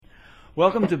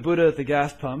Welcome to Buddha at the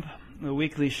Gas Pump, a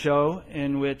weekly show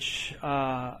in which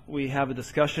we have a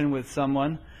discussion with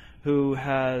someone who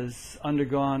has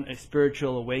undergone a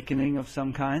spiritual awakening of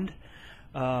some kind,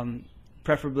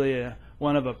 preferably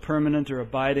one of a permanent or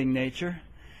abiding nature.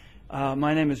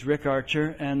 My name is Rick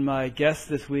Archer, and my guest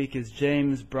this week is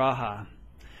James Braha.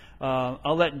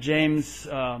 I'll let James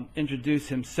introduce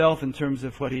himself in terms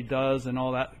of what he does and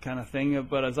all that kind of thing.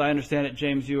 But as I understand it,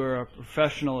 James, you are a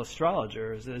professional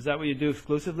astrologer. Is that what you do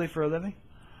exclusively for a living?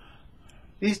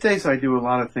 These days, I do a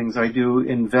lot of things. I do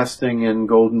investing in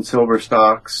gold and silver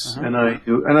stocks, and I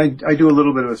do a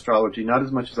little bit of astrology, not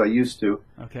as much as I used to.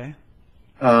 Okay.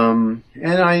 And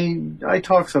I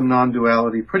talk some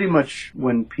non-duality pretty much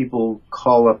when people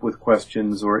call up with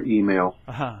questions or email.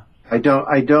 I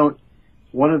don't.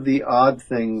 One of the odd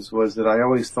things was that I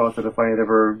always thought that if I had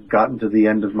ever gotten to the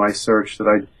end of my search that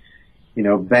I'd,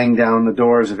 bang down the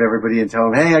doors of everybody and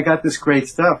tell them, hey, I got this great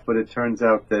stuff. But it turns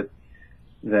out that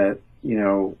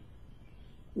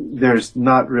there's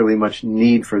not really much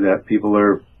need for that. People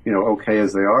are, okay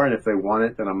as they are. And if they want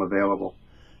it, then I'm available.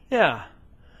 Yeah.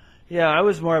 Yeah, I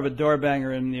was more of a door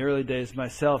banger in the early days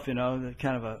myself, kind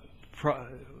of a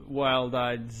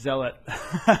wild-eyed zealot.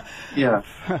 Yeah.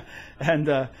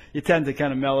 And you tend to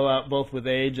kind of mellow out both with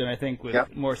age and I think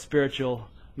with more spiritual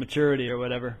maturity or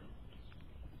whatever.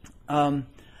 I've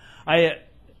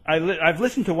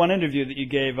listened to one interview that you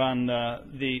gave on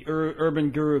the Urban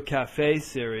Guru Cafe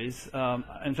series.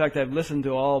 In fact, I've listened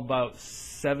to all about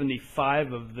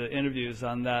 75 of the interviews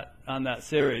on that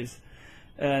series.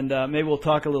 And maybe we'll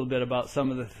talk a little bit about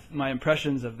some of my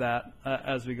impressions of that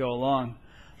as we go along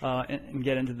and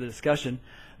get into the discussion.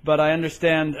 But I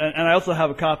understand, and I also have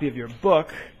a copy of your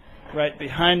book right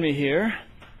behind me here,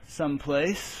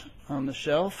 someplace on the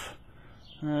shelf.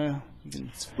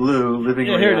 It's blue, living.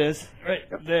 Yeah, here it is, right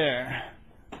there.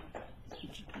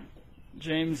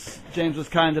 James was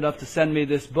kind enough to send me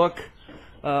this book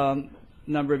a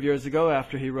number of years ago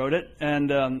after he wrote it,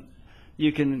 and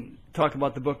you can talk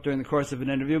about the book during the course of an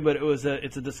interview, but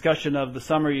it's a discussion of the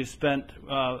summer you spent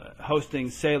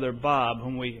hosting Sailor Bob,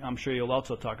 whom I'm sure you'll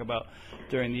also talk about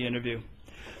during the interview.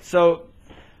 So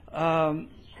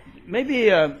maybe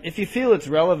if you feel it's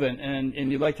relevant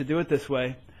and you'd like to do it this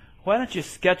way, why don't you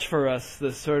sketch for us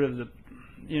the sort of the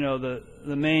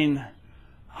main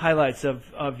highlights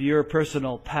of your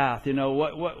personal path,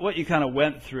 what you kind of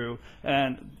went through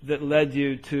and that led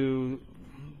you to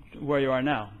where you are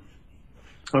now.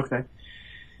 Okay.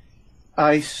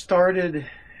 I started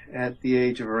at the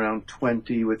age of around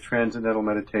 20 with transcendental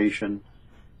meditation,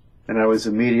 and I was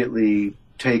immediately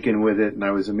taken with it, and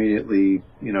I was immediately,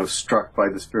 struck by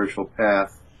the spiritual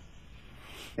path.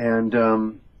 And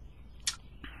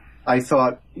I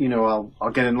thought, I'll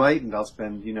get enlightened. I'll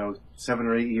spend, 7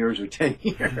 or 8 years or 10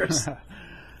 years.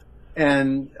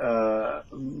 And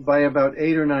by about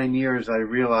 8 or 9 years, I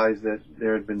realized that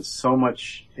there had been so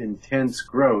much intense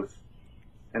growth.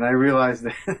 And I realized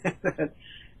that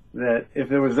if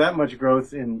there was that much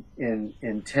growth in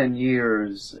 10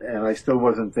 years and I still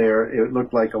wasn't there, it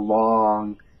looked like a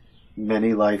long,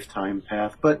 many lifetime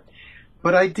path. But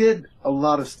I did a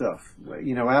lot of stuff.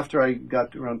 After I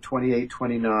got to around 28,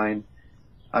 29,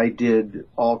 I did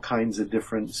all kinds of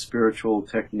different spiritual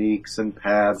techniques and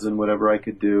paths and whatever I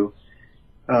could do.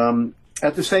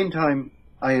 At the same time,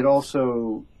 I had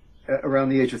also, around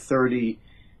the age of 30,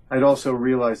 I'd also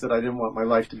realized that I didn't want my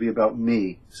life to be about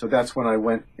me. So that's when I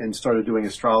went and started doing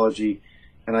astrology,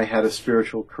 and I had a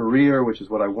spiritual career, which is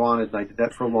what I wanted, and I did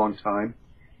that for a long time.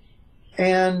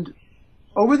 And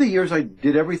over the years, I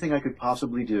did everything I could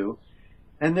possibly do,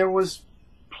 and there was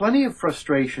plenty of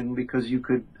frustration because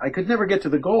I could never get to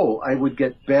the goal. I would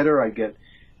get better, I'd get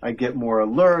more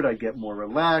alert, I'd get more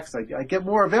relaxed, I'd get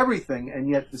more of everything, and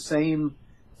yet the same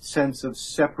sense of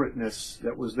separateness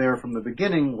that was there from the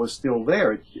beginning was still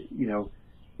there.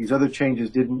 These other changes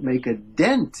didn't make a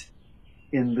dent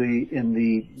in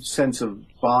the sense of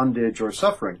bondage or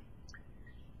suffering.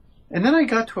 And then I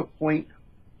got to a point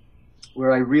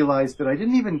where I realized that I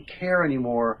didn't even care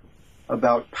anymore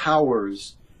about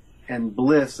powers and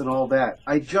bliss and all that.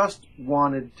 I just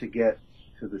wanted to get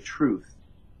to the truth.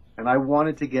 And I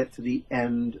wanted to get to the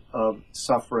end of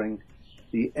suffering,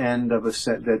 the end of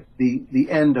the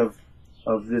end of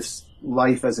this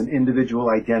life as an individual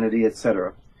identity,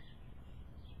 etc.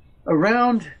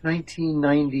 Around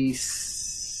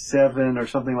 1997 or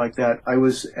something like that, I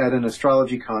was at an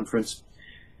astrology conference,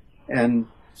 and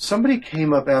somebody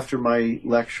came up after my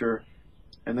lecture,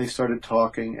 and they started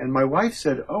talking, and my wife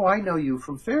said, "Oh, I know you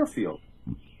from Fairfield."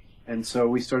 And so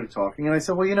we started talking, and I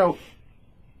said, "Well,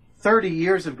 30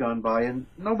 years have gone by, and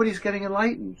nobody's getting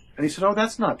enlightened." And he said, "Oh,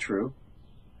 that's not true."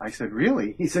 I said,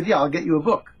 really? He said, yeah, I'll get you a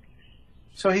book.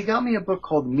 So he got me a book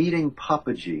called Meeting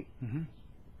Papaji. Mm-hmm.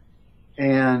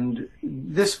 And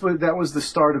that was the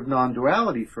start of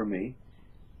non-duality for me.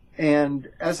 And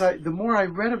the more I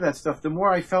read of that stuff, the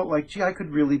more I felt like, gee, I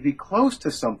could really be close to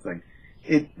something.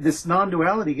 This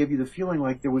non-duality gave you the feeling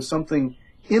like there was something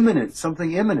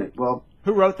imminent. Well,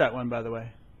 who wrote that one, by the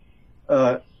way?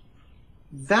 That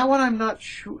one I'm not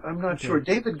sure. Okay. Sure.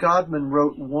 David Godman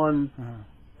wrote one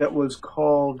that was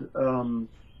called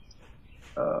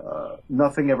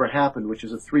Nothing Ever Happened, which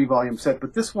is a 3-volume set.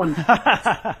 But this one,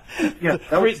 yeah,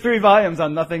 three volumes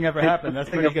on Nothing Ever Happened. That's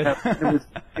pretty good. It was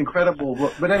incredible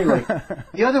book. But anyway,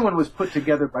 the other one was put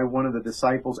together by one of the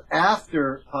disciples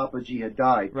after Papaji had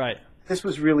died. Right. This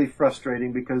was really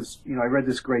frustrating because, I read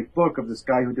this great book of this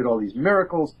guy who did all these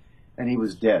miracles, and he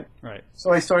was dead. Right.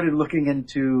 So I started looking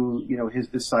into, his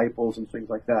disciples and things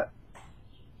like that.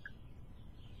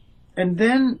 And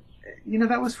then,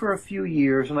 that was for a few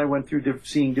years, and I went through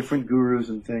seeing different gurus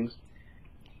and things.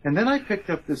 And then I picked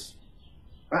up this,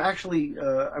 actually,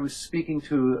 I was speaking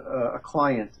to a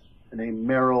client named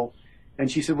Merrill, and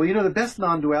she said, well, the best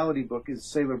non-duality book is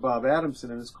Sailor Bob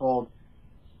Adamson, and it's called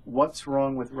What's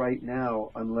Wrong with Right Now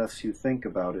Unless You Think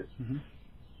About It. Mm-hmm.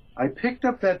 I picked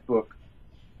up that book,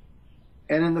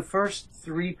 and in the first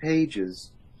 3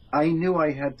 pages, I knew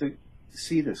I had to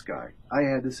see this guy. I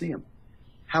had to see him.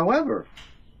 However,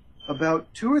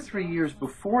 about 2 or 3 years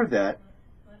before that,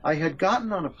 I had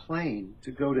gotten on a plane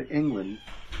to go to England,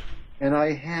 and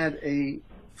I had a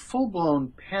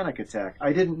full-blown panic attack.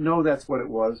 I didn't know that's what it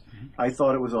was. Mm-hmm. I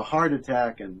thought it was a heart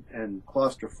attack and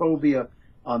claustrophobia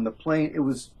on the plane. It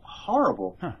was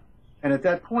horrible. Huh. And at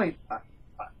that point,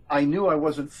 I knew I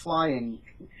wasn't flying,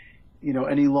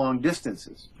 any long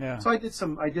distances. Yeah. So I did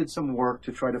some work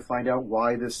to try to find out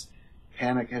why this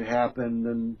panic had happened,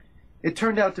 and it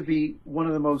turned out to be one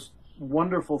of the most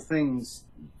wonderful things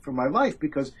for my life,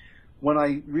 because when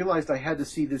I realized I had to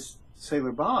see this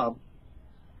Sailor Bob,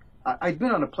 I'd been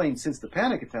on a plane since the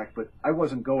panic attack, but I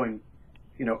wasn't going,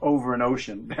 over an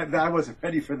ocean. I wasn't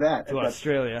ready for that. To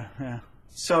Australia, yeah.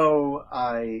 So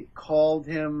I called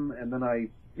him, and then I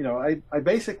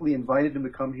basically invited him to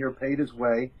come here, paid his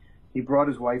way. He brought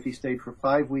his wife. He stayed for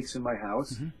 5 weeks in my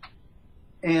house. Mm-hmm.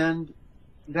 And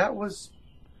that was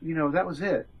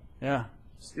it. Yeah.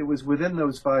 It was within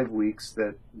those 5 weeks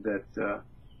that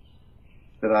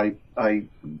I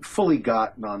fully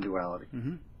got non-duality.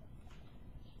 Mm-hmm.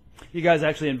 You guys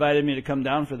actually invited me to come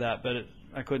down for that, but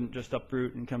I couldn't just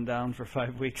uproot and come down for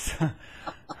 5 weeks.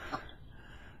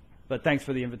 But thanks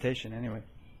for the invitation anyway.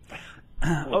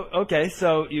 Okay,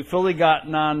 so you fully got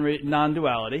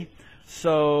non-duality.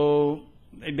 So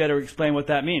you better explain what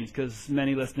that means, because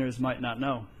many listeners might not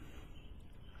know.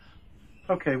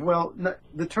 Okay, well,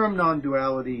 the term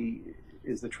non-duality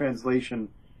is the translation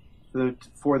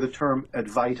for the term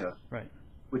Advaita, right,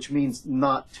 which means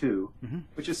not to, mm-hmm.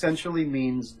 which essentially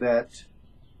means that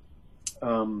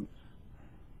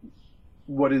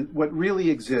what really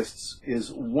exists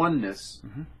is oneness,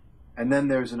 mm-hmm. and then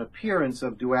there's an appearance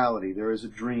of duality. There is a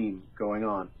dream going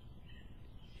on.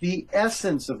 The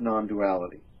essence of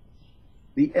non-duality,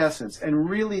 and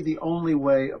really the only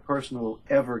way a person will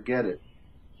ever get it,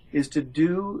 is to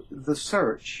do the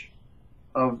search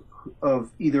of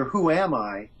either who am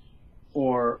I,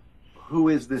 or who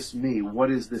is this me?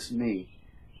 What is this me?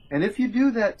 And if you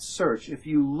do that search, if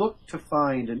I look to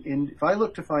find an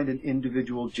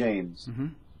individual James, mm-hmm.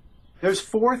 there's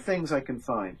 4 things I can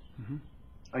find. Mm-hmm.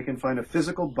 I can find a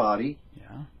physical body.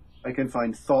 Yeah. I can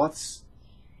find thoughts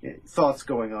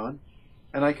going on,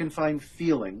 and I can find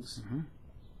feelings. Mm-hmm.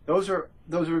 Those are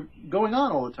going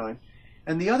on all the time.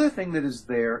 And the other thing that is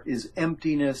there is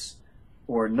emptiness,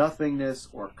 or nothingness,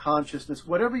 or consciousness,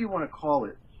 whatever you want to call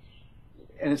it.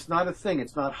 And it's not a thing.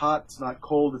 It's not hot. It's not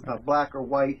cold. It's not black or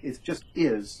white. It just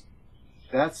is.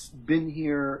 That's been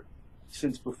here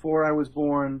since before I was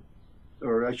born,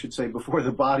 or I should say before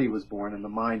the body was born, and the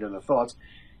mind and the thoughts.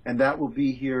 And that will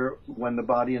be here when the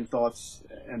body and thoughts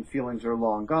and feelings are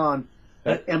long gone.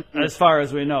 As far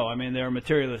as we know, I mean, there are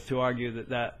materialists who argue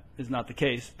that is not the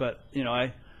case, but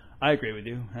I agree with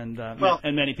you, and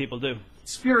many people do.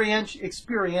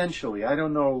 Experientially, I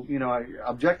don't know,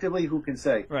 objectively, who can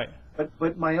say? Right.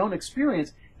 But my own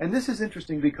experience, and this is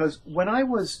interesting because when I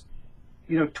was,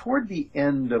 toward the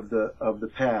end of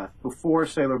the path, before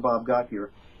Sailor Bob got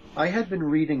here, I had been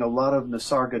reading a lot of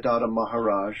Nisargadatta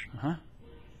Maharaj, uh-huh.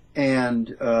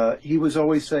 and he was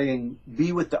always saying,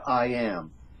 be with the I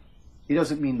am. He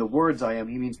doesn't mean the words I am,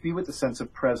 he means be with the sense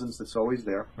of presence that's always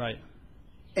there. Right.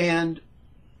 And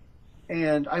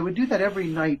I would do that every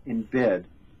night in bed.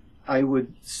 I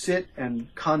would sit and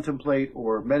contemplate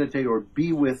or meditate or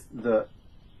be with the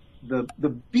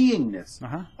beingness,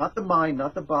 not the mind,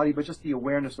 not the body, but just the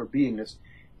awareness or beingness.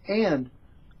 And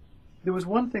there was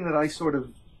one thing that I sort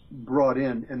of brought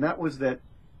in, and that was that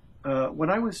when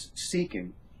I was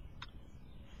seeking,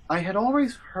 I had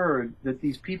always heard that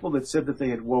these people that said that they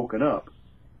had woken up,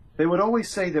 they would always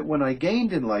say that when I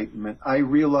gained enlightenment, I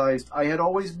realized I had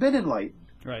always been enlightened.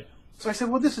 Right. So I said,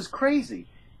 well, this is crazy.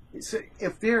 So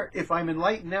if I'm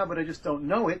enlightened now, but I just don't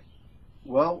know it,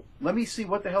 well, let me see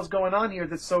what the hell's going on here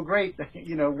that's so great.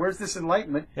 You know, where's this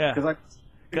enlightenment? Yeah.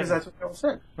 Because that's what they all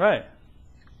said. Right.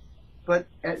 But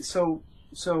so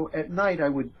at night I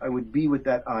would be with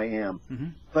that I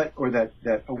am, or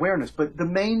that awareness. But the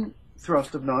main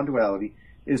thrust of non-duality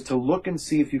is to look and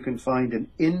see if you can find an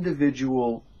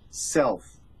individual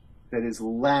self that is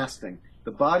lasting.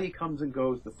 The body comes and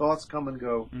goes, the thoughts come and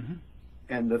go,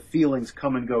 and the feelings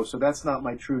come and go. So that's not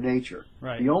my true nature.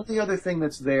 Right. The only other thing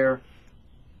that's there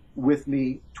with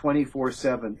me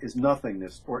 24/7 is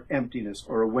nothingness or emptiness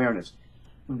or awareness.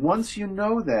 Once you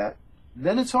know that,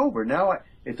 then it's over. Now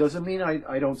it doesn't mean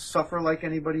I don't suffer like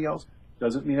anybody else.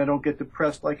 Doesn't mean I don't get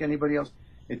depressed like anybody else.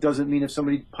 It doesn't mean if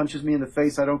somebody punches me in the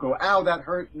face, I don't go, ow, that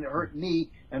hurt, and it hurt me,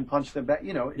 and punch them back.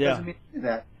 You know, it doesn't mean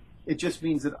that. It just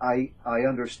means that I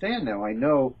understand now. I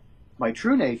know my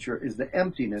true nature is the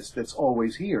emptiness that's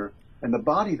always here, and the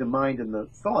body, the mind, and the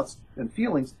thoughts and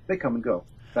feelings, they come and go.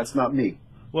 That's not me.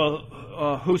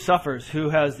 Well, who suffers? Who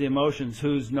has the emotions?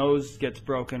 Whose nose gets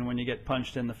broken when you get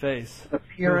punched in the face?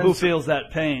 Who feels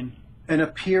that pain? An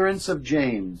appearance of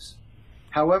James.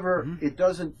 However, it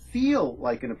doesn't feel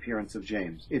like an appearance of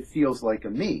James. It feels like a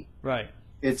me. Right.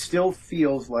 It still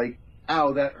feels like,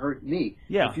 ow, that hurt me.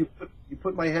 Yeah. If you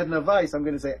put my head in a vice, I'm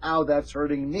going to say, ow, that's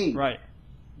hurting me. Right.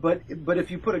 But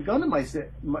if you put a gun in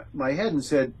my head and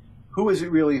said, who is it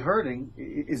really hurting?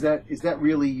 Is that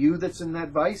really you that's in that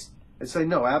vice? I'd say,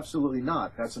 no, absolutely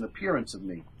not. That's an appearance of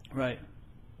me. Right.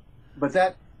 But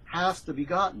that has to be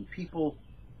gotten. People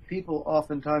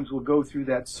oftentimes will go through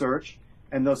that search,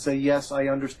 and they'll say, yes, I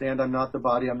understand. I'm not the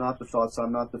body. I'm not the thoughts.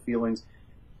 I'm not the feelings.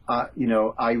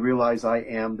 I realize I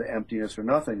am the emptiness or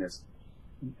nothingness.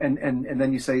 And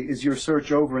then you say, is your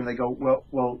search over? And they go,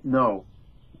 well, no.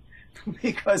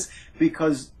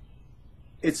 because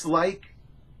it's like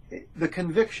the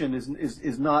conviction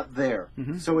is not there.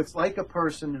 So it's like a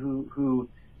person who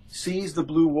sees the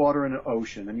blue water in an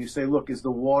ocean, and you say, look, is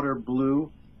the water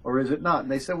blue or is it not?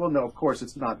 And they say, well, no, of course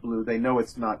it's not blue. They know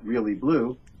it's not really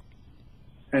blue.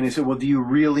 And they say, well, do you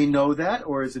really know that,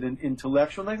 or is it an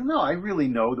intellectual? And they go, no, I really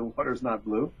know the water's not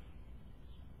blue.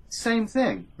 Same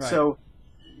thing. Right. So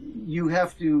you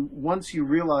have to, once you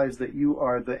realize that you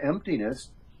are the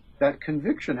emptiness, that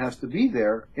conviction has to be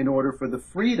there in order for the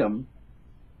freedom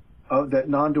that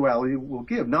non-duality will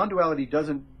give. Non-duality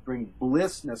doesn't bring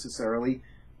bliss necessarily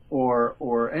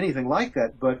or anything like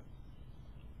that, but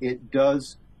it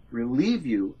does relieve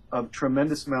you of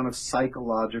tremendous amount of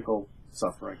psychological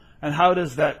suffering. And how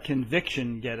does that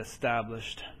conviction get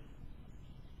established?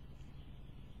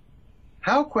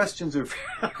 How questions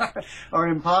are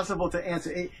impossible to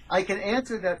answer. I can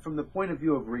answer that from the point of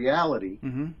view of reality,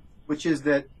 which is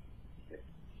that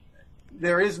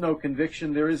there is no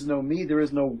conviction, there is no me, there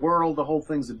is no world. The whole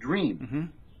thing's a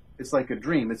dream. It's like a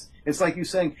dream. It's like you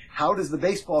saying, how does the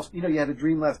baseball, you had a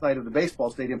dream last night of the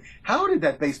baseball stadium. How did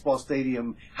that baseball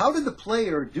stadium, how did the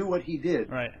player do what he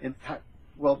did? Right. And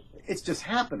well, it's just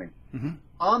happening.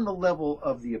 On the level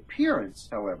of the appearance,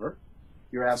 however,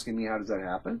 you're asking me how does that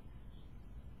happen?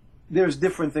 There's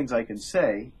different things I can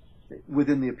say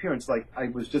within the appearance. Like I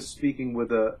was just speaking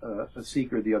with a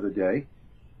seeker the other day,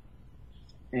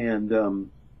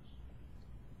 and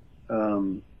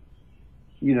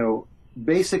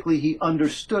basically he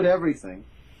understood everything,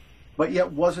 but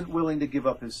yet wasn't willing to give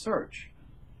up his search.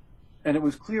 And it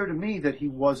was clear to me that he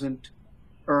wasn't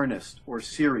earnest or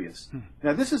serious.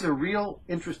 Now this is a real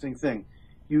interesting thing.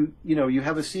 You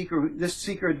have a seeker. This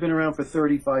seeker had been around for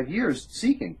 35 years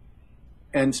seeking,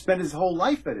 and spent his whole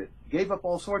life at it. Gave up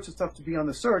all sorts of stuff to be on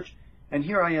the search, and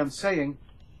here I am saying,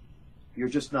 "You're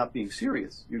just not being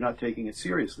serious. You're not taking it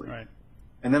seriously." Right.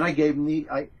 And then I gave him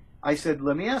I said,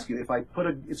 "Let me ask you: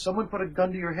 if someone put a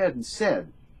gun to your head and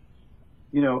said,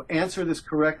 answer this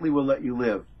correctly, we'll let you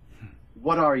live.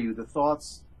 What are you? The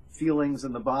thoughts, feelings,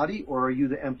 and the body, or are you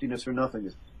the emptiness or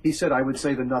nothingness?" He said, "I would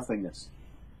say the nothingness."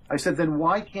 I said, "Then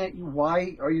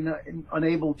why are you not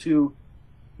unable to,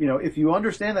 if you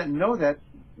understand that and know that,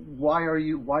 why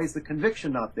is the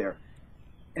conviction not there?"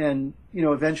 And,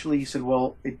 eventually he said,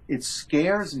 "Well, it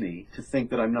scares me to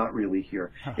think that I'm not really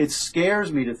here. It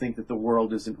scares me to think that the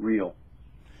world isn't real."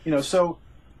 So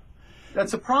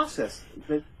that's a process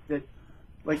that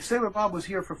like Sailor Bob was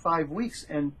here for 5 weeks,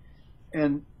 and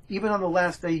even on the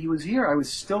last day he was here, I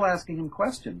was still asking him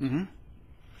questions. Mm-hmm.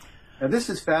 Now this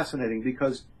is fascinating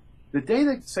because the day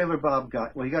that Sailor Bob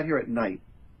he got here at night,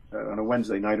 on a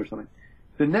Wednesday night or something.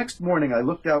 The next morning I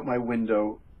looked out my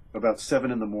window about 7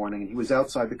 in the morning, and he was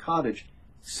outside the cottage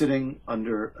sitting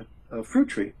under a fruit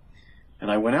tree.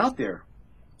 And I went out there.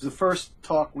 It was the first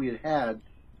talk we had had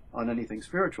on anything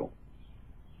spiritual.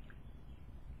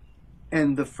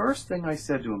 And the first thing I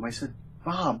said to him, I said,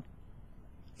 Bob,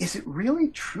 is it really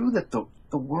true that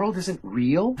the world isn't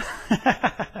real?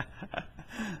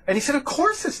 And he said, of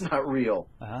course it's not real.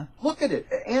 Uh-huh. Look at it.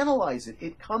 Analyze it.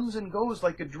 It comes and goes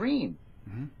like a dream.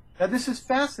 Mm-hmm. Now, this is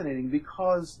fascinating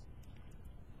because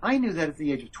I knew that at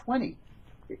the age of 20.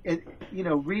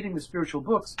 Reading the spiritual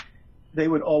books, they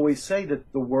would always say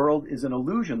that the world is an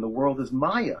illusion. The world is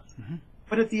Maya. Mm-hmm.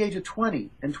 But at the age of 20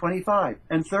 and 25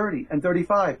 and 30 and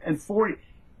 35 and 40,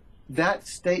 that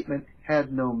statement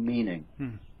had no meaning.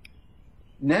 Mm.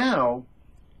 Now,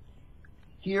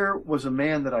 here was a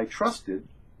man that I trusted,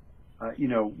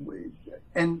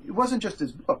 and it wasn't just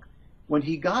his book. When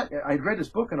he I'd read his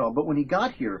book and all, but when he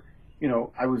got here,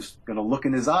 I was going to look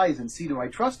in his eyes and see, do I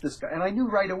trust this guy? And I knew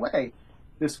right away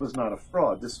this was not a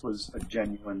fraud. This was a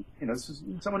genuine, this was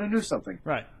someone who knew something.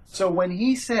 Right. So when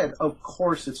he said, of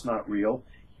course it's not real,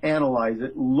 analyze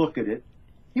it, look at it,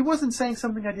 he wasn't saying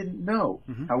something I didn't know.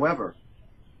 Mm-hmm. However,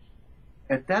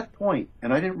 at that point,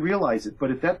 and I didn't realize it, but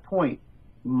at that point,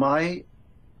 my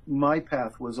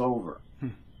path was over.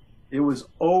 It was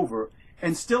over.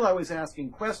 And still I was asking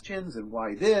questions and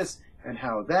why this and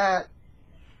how that.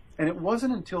 And it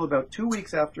wasn't until about 2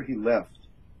 weeks after he left.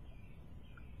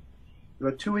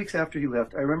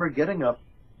 I remember getting up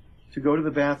to go to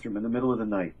the bathroom in the middle of the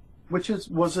night, which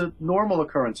was a normal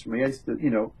occurrence for me. I used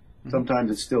to,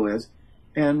 sometimes it still is.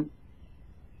 And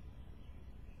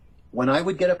when I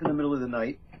would get up in the middle of the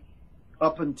night,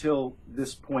 up until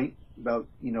this point, about,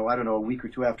 a week or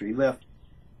two after he left,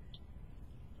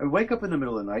 I would wake up in the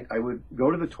middle of the night, I would go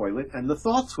to the toilet, and the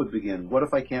thoughts would begin. What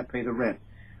if I can't pay the rent?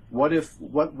 What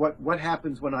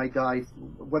happens when I die?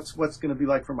 What's going to be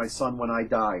like for my son when I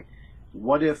die?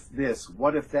 What if this?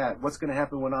 What if that? What's going to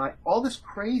happen all this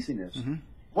craziness. Mm-hmm.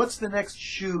 What's the next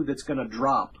shoe that's going to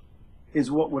drop is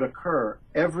what would occur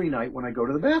every night when I go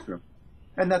to the bathroom.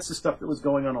 And that's the stuff that was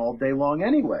going on all day long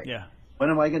anyway. Yeah. When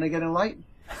am I going to get enlightened?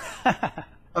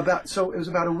 So it was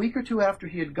about a week or two after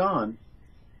he had gone,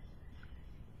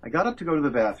 I got up to go to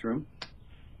the bathroom,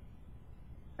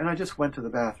 and I just went to the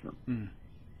bathroom. Mm.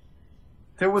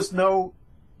 There was no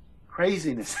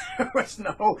craziness. There was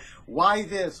no, why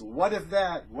this? What if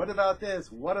that? What about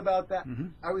this? What about that?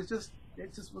 Mm-hmm.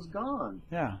 It just was gone.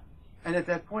 Yeah. And at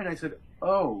that point I said,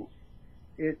 oh,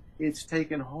 it's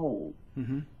taken hold.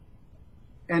 Mm-hmm.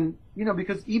 And,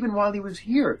 because even while he was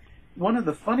here, one of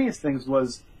the funniest things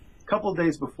was a couple of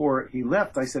days before he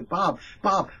left, I said, Bob,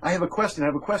 I have a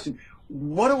question.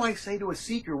 What do I say to a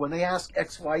seeker when they ask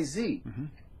X, Y, Z? Mm-hmm.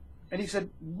 And he said,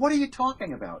 what are you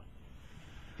talking about?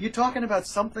 You're talking about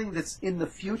something that's in the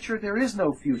future? There is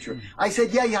no future. Mm-hmm. I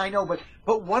said, yeah, I know, but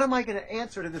what am I going to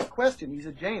answer to this question? He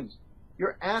said, James,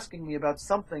 you're asking me about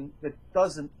something that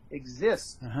doesn't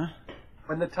exist. Uh-huh.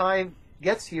 When the time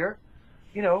gets here,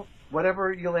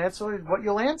 whatever you'll answer is what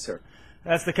you'll answer.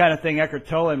 That's the kind of thing Eckhart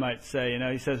Tolle might say.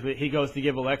 He says he goes to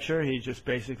give a lecture. He just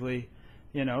basically,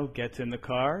 gets in the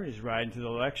car. He's riding to the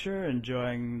lecture,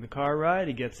 enjoying the car ride.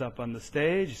 He gets up on the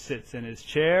stage, sits in his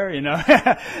chair,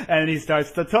 and he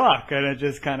starts to talk, and it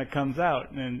just kind of comes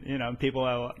out. And, people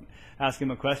will ask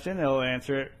him a question. He'll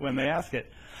answer it when they ask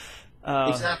it.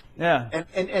 Exactly. Yeah.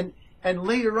 And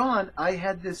later on, I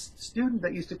had this student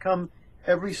that used to come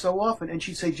every so often, and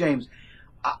she'd say, James,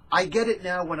 I get it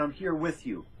now when I'm here with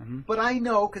you. Mm-hmm. But I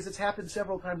know, because it's happened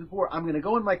several times before, I'm going to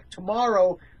go and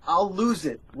tomorrow I'll lose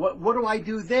it. What do I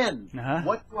do then? Uh-huh.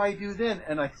 What do I do then?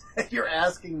 And I said, you're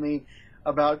asking me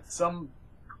about some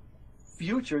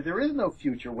future. There is no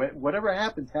future. Whatever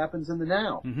happens in the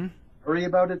now. Mm-hmm. Worry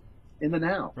about it in the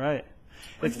now. Right.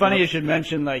 It's funny you should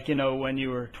mention, when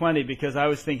you were 20, because I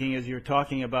was thinking as you were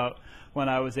talking about when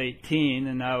I was 18,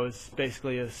 and I was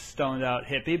basically a stoned-out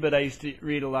hippie, but I used to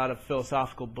read a lot of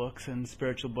philosophical books and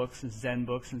spiritual books and Zen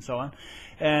books and so on.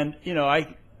 And,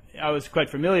 I was quite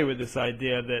familiar with this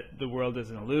idea that the world is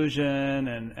an illusion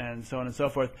and so on and so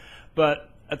forth. But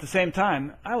at the same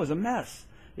time, I was a mess.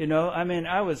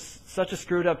 I was such a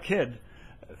screwed-up kid.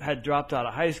 Had dropped out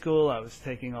of high school. I was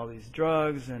taking all these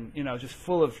drugs and, just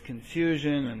full of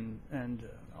confusion and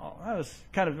I was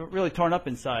kind of really torn up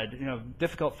inside,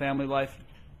 difficult family life.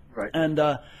 Right. And,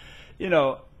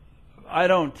 I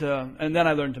don't, and then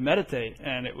I learned to meditate,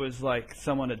 and it was like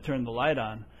someone had turned the light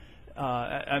on.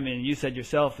 I mean, you said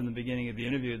yourself in the beginning of the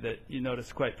interview that you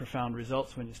noticed quite profound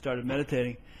results when you started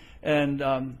meditating. And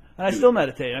I still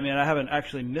meditate. I mean, I haven't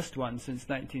actually missed one since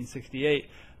 1968.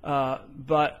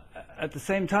 But at the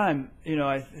same time, you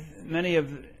know, many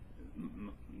of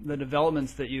the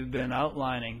developments that you've been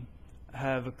outlining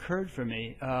have occurred for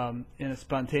me in a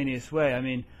spontaneous way. I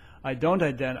mean, I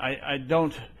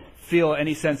don't feel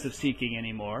any sense of seeking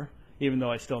anymore, even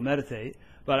though I still meditate.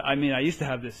 But I mean, I used to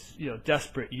have this, you know,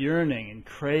 desperate yearning and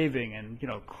craving, and you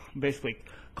know, basically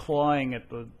clawing at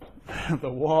the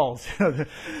walls to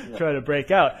try to break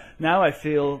out. Now I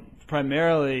feel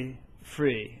primarily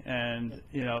free and,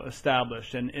 you know,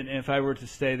 established. And if I were to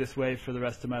stay this way for the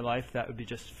rest of my life, that would be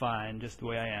just fine, just the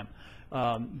way I am.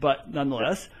 But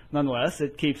nonetheless,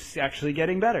 it keeps actually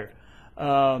getting better.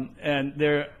 And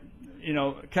there, you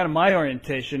know, kind of my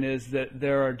orientation is that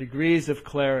there are degrees of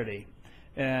clarity,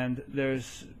 and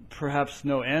there's perhaps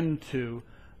no end to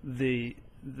the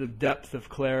depth of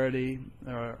clarity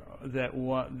that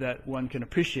one can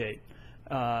appreciate.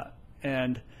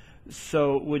 And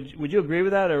so would you agree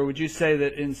with that, or would you say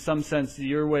that in some sense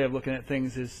your way of looking at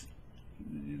things is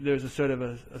there's a sort of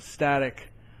a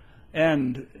static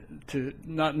end to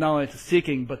not only to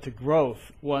seeking but to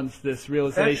growth once this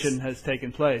realization has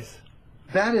taken place?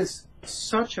 That is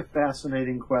such a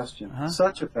fascinating question.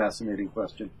 Such a fascinating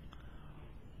question.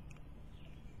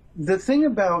 The thing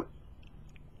about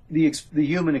the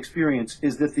human experience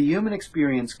is that the human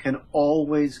experience can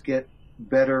always get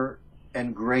better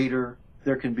and greater.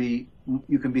 You can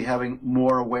be having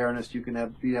more awareness. You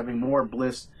can be having more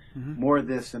bliss, more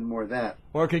this and more that.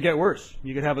 Or it could get worse.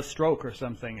 You could have a stroke or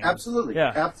something. Absolutely.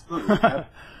 Yeah. Absolutely.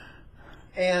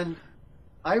 And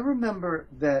I remember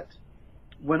that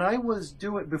when I was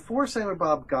before Sailor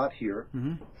Bob got here,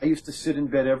 I used to sit in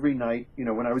bed every night. You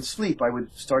know, when I would sleep, I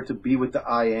would start to be with the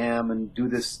I am and do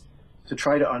this to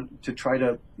try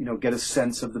to you know, get a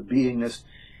sense of the beingness.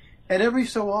 And every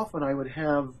so often I would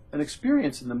have an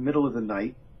experience in the middle of the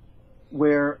night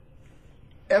where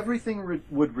everything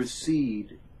would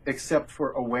recede except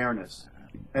for awareness.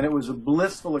 And it was a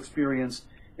blissful experience.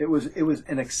 It was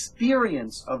an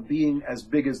experience of being as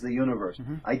big as the universe.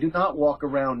 I do not walk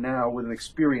around now with an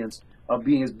experience of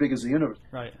being as big as the universe.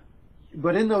 Right.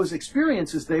 But in those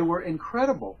experiences, they were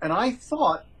incredible. And I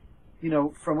thought, you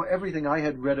know, from everything I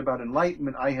had read about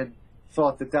enlightenment, I had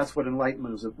thought that that's what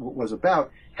enlightenment was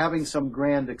about, having some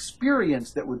grand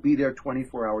experience that would be there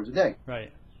 24 hours a day.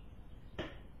 Right.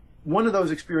 One of those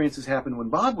experiences happened when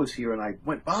Bob was here, and I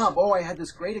went, Bob, I had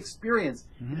this great experience.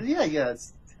 He said, yeah,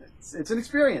 it's an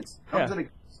experience.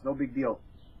 It's no big deal.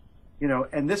 You know,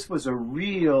 and this was a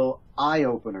real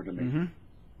eye-opener to me.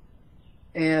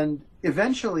 And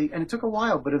eventually, and it took a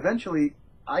while, but eventually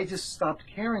I just stopped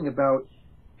caring about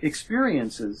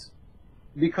experiences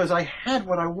because I had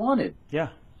what I wanted. Yeah.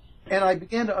 And I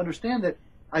began to understand that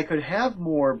I could have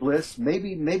more bliss,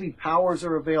 maybe powers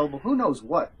are available, who knows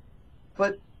what.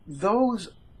 But those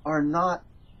are not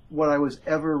what I was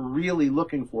ever really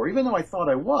looking for, even though I thought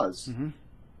I was.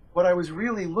 What I was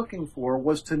really looking for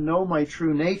was to know my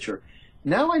true nature.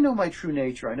 Now I know my true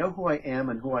nature. I know who I am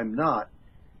and who I'm not.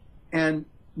 And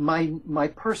my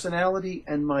personality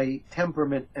and my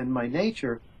temperament and my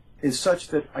nature is such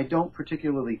that I don't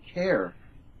particularly care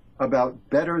about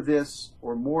better this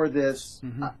or more this.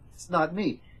 It's not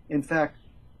me. In fact,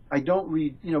 I don't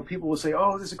read, you know, people will say,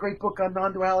 oh, there's a great book on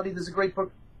non-duality, there's a great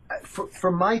book.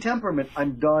 For my temperament,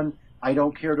 I'm done. I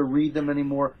don't care to read them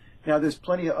anymore. Now, there's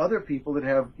plenty of other people that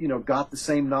have, you know, got the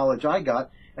same knowledge I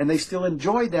got, and they still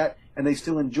enjoy that, and they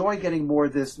still enjoy getting more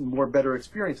of this and more better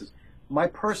experiences. My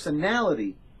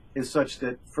personality is such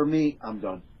that, for me, I'm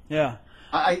done. Yeah.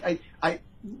 I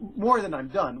more than I'm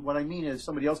done. What I mean is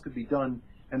somebody else could be done,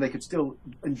 and they could still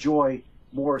enjoy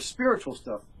more spiritual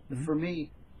stuff. For me,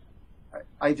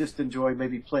 I just enjoy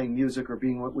maybe playing music or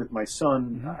being with my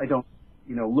son. I don't,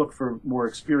 you know, look for more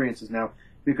experiences now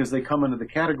because they come under the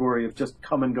category of just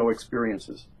come and go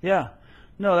experiences. Yeah.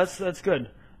 No, that's good.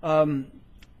 And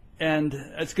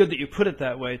it's good that you put it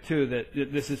that way too, that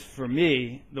this is for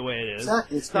me the way it is.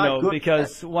 Exactly. It's not good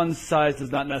because one size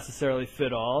does not necessarily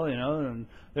fit all, you know, and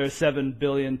there are 7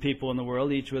 billion people in the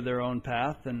world, each with their own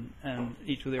path and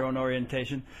each with their own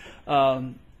orientation.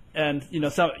 And, you know,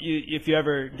 if you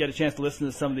ever get a chance to listen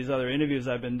to some of these other interviews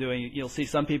I've been doing, you'll see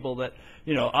some people that,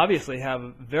 you know, obviously have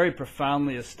a very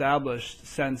profoundly established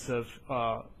sense of,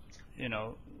 you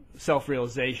know,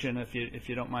 self-realization, if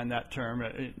you don't mind that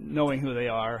term, knowing who they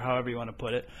are, however you want to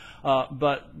put it.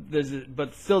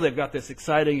 But still they've got this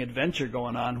exciting adventure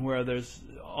going on where there's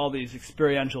all these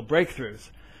experiential breakthroughs.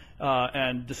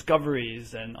 and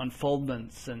discoveries and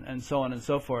unfoldments and so on and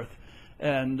so forth.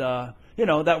 And,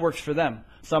 that works for them.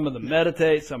 Some of them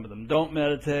meditate, some of them don't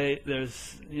meditate.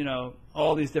 There's,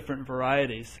 all these different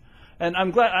varieties. And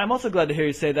I'm also glad to hear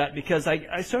you say that, because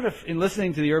I sort of, in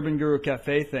listening to the Urban Guru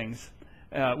Cafe things,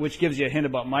 which gives you a hint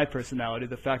about my personality,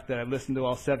 the fact that I've listened to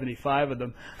all 75 of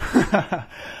them,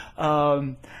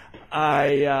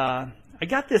 I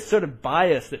got this sort of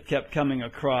bias that kept coming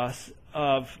across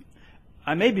of,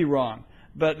 I may be wrong,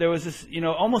 but there was this,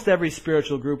 almost every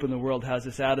spiritual group in the world has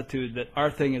this attitude that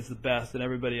our thing is the best and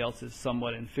everybody else is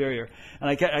somewhat inferior.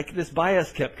 And this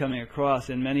bias kept coming across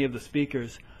in many of the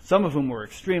speakers, some of whom were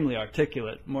extremely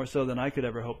articulate, more so than I could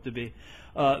ever hope to be,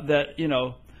 that,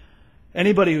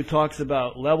 anybody who talks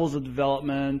about levels of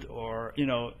development or,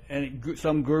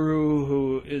 some guru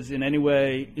who is in any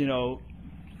way,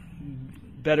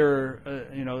 better,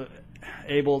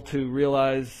 able to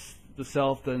realize the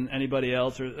self than anybody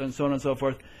else, and so on and so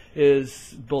forth,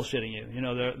 is bullshitting you.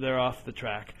 They're off the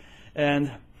track.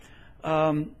 And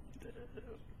I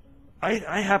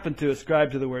happen to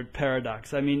ascribe to the word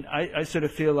paradox. I mean, I sort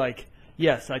of feel like,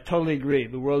 yes, I totally agree.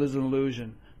 The world is an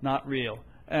illusion, not real.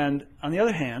 And on the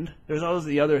other hand, there's always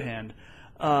the other hand.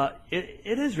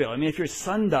 It is real. I mean, if your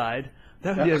son died,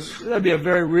 that'd be a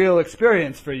very real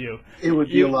experience for you. It would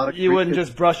be a lot of. You wouldn't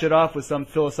just brush it off with some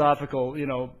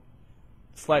philosophical,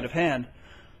 sleight of hand.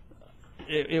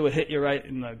 It would hit you right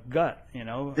in the gut.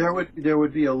 There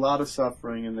would be a lot of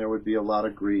suffering, and there would be a lot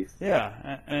of grief.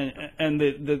 Yeah, and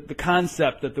the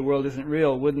concept that the world isn't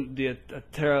real wouldn't be it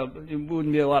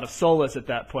wouldn't be a lot of solace at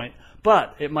that point,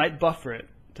 but it might buffer it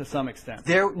to some extent.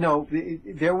 There would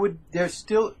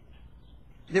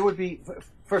be.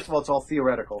 First of all, it's all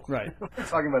theoretical. Right. We're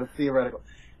talking about it theoretical,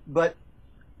 but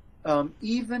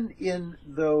even in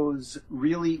those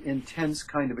really intense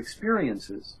kind of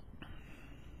experiences,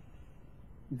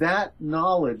 that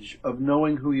knowledge of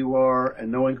knowing who you are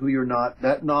and knowing who you're not,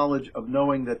 that knowledge of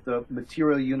knowing that the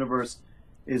material universe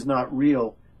is not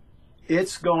real,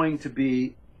 it's going to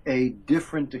be a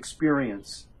different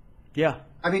experience. Yeah.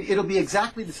 I mean, it'll be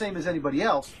exactly the same as anybody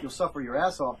else. You'll suffer your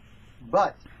ass off,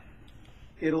 but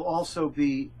it'll also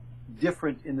be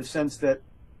different in the sense that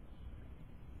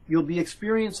you'll be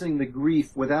experiencing the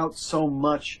grief without so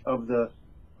much of the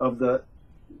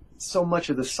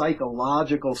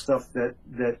psychological stuff that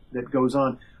goes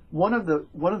on. One of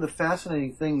the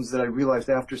fascinating things that I realized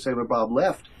after Sailor Bob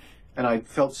left, and I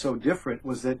felt so different,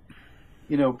 was that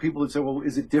people would say, "Well,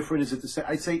 is it different? Is it the same?"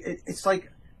 I'd say it's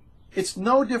like it's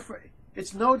no different.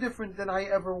 It's no different than I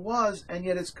ever was, and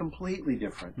yet it's completely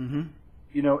different.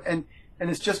 Mm-hmm. And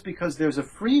it's just because there's a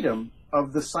freedom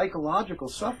of the psychological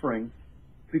suffering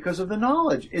because of the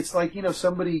knowledge. It's like,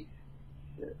 somebody,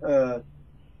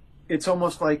 it's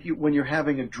almost like when you're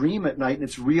having a dream at night and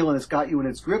it's real and it's got you in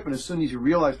its grip, and as soon as you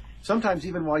realize, sometimes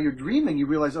even while you're dreaming, you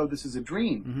realize, oh, this is a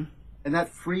dream. Mm-hmm. And that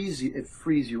frees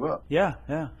you up. Yeah,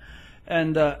 yeah.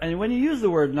 And when you use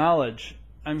the word knowledge,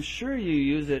 I'm sure you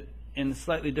use it in a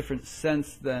slightly different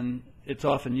sense than it's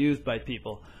often used by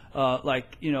people.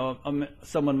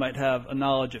 Someone might have a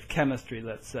knowledge of chemistry,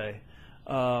 let's say,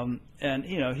 and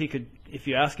he could, if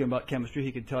you ask him about chemistry,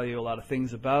 he could tell you a lot of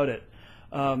things about it.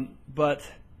 And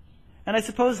I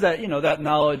suppose that that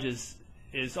knowledge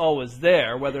is always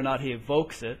there, whether or not he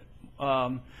evokes it.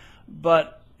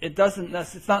 But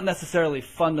it's not necessarily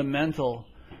fundamental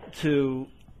to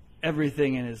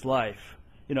everything in his life.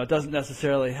 It doesn't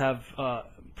necessarily have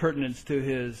pertinence to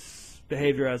his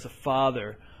behavior as a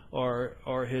father,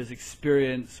 or his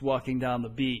experience walking down the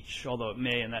beach, although it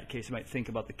may, in that case, you might think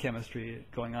about the chemistry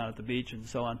going on at the beach and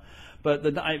so on.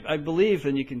 But I believe,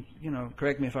 and you can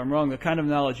correct me if I'm wrong, the kind of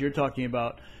knowledge you're talking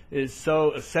about is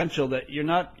so essential that you're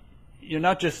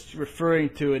not just referring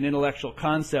to an intellectual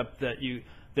concept that you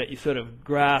sort of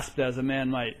grasped as a man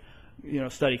might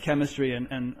study chemistry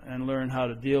and learn how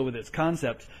to deal with its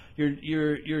concepts.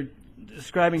 You're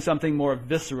describing something more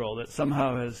visceral that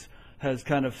somehow has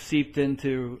kind of seeped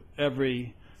into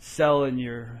every cell in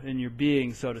your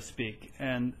being, so to speak,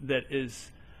 and that it's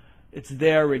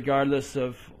there regardless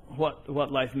of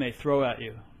what life may throw at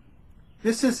you.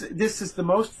 This is the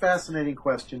most fascinating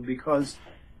question, because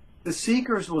the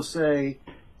seekers will say,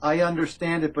 "I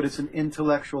understand it, but it's an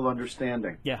intellectual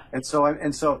understanding." Yeah. And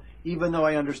so even though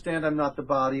I understand I'm not the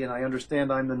body and I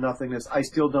understand I'm the nothingness, I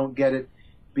still don't get it,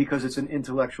 because it's an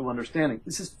intellectual understanding.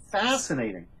 This is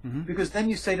fascinating, mm-hmm. because then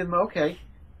you say to them, okay,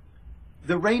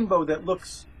 the rainbow that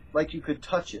looks like you could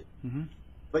touch it, mm-hmm.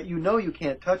 but you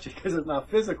can't touch it because it's not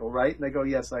physical, right? And they go,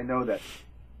 yes, I know that.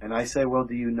 And I say, well,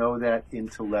 do you know that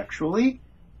intellectually,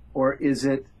 or is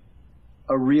it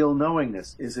a real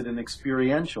knowingness? Is it an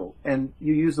experiential? And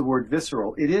you use the word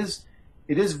visceral. It is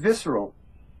visceral.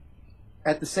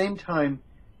 At the same time,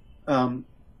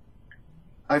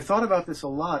 I've thought about this a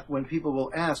lot when people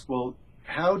will ask, well,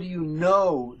 how do you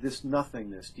know this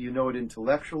nothingness? Do you know it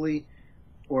intellectually,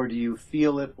 or do you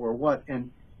feel it, or what?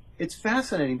 And it's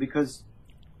fascinating because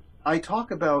I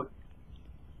talk about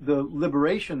the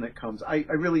liberation that comes. I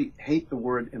really hate the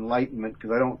word enlightenment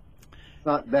because it's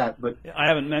not that, but I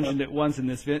haven't mentioned it once in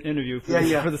this interview for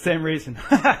the same reason.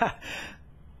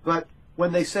 But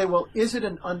when they say, well, is it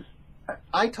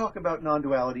I talk about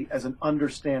non-duality as an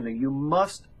understanding. You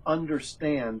must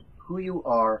understand who you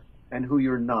are and who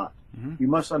you're not. Mm-hmm. You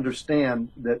must understand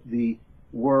that the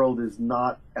world is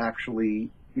not actually,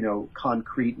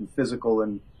 concrete and physical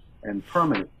and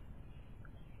permanent.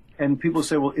 And people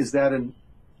say, well, is that an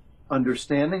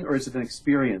understanding or is it an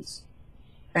experience?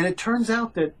 And it turns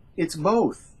out that it's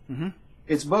both. Mm-hmm.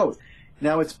 It's both.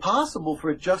 Now, it's possible for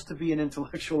it just to be an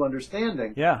intellectual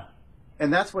understanding. Yeah.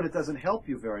 And that's when it doesn't help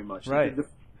you very much. Right.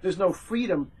 There's no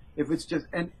freedom if it's just,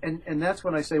 and that's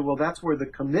when I say, well, that's where the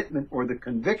commitment or the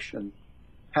conviction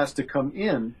has to come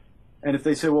in. And if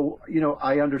they say, well,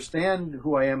 I understand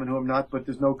who I am and who I'm not, but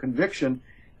there's no conviction,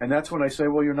 and that's when I say,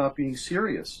 well, you're not being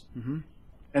serious. Mm-hmm.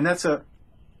 And it's an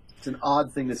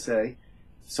odd thing to say,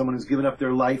 someone who's given up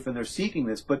their life and they're seeking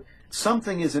this, but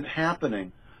something isn't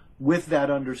happening with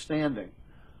that understanding.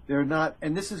 They're not,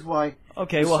 and this is why.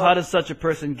 Okay, well, how does such a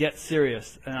person get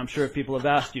serious? And I'm sure people have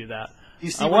asked you that.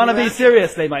 I want to be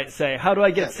serious, they might say. How do I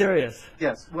get serious?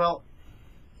 Yes, well,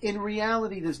 in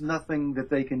reality, there's nothing that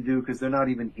they can do because they're not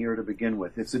even here to begin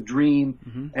with. It's a dream,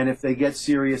 mm-hmm. and if they get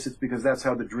serious, it's because that's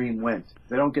how the dream went. If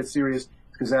they don't get serious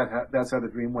because that's how the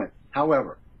dream went.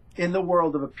 However, in the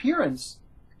world of appearance,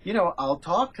 I'll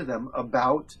talk to them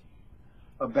about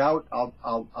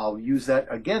I'll use that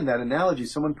again, that analogy.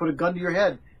 Someone put a gun to your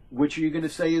head. Which are you going to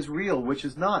say is real? Which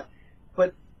is not?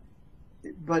 But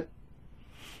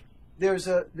there's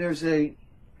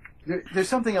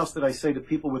something else that I say to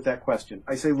people with that question.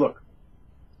 I say, look,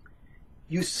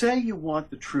 you say you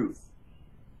want the truth.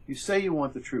 You say you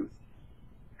want the truth.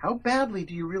 How badly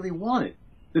do you really want it?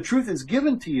 The truth is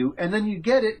given to you, and then you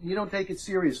get it, and you don't take it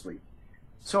seriously.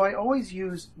 So I always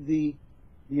use the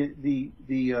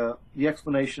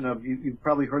explanation of you've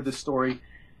probably heard this story.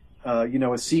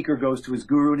 A seeker goes to his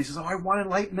guru and he says, "Oh, I want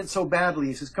enlightenment so badly."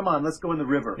 He says, "Come on, let's go in the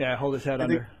river." Yeah, hold his head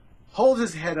under. Holds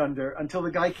his head under until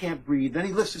the guy can't breathe. Then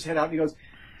he lifts his head out and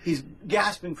he's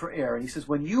gasping for air. And he says,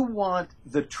 "When you want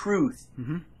the truth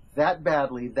mm-hmm. that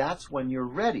badly, that's when you're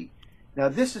ready." Now,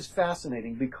 this is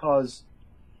fascinating because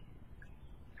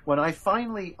when I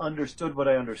finally understood what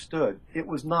I understood, it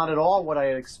was not at all what I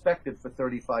had expected for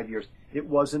 35 years. It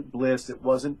wasn't bliss. It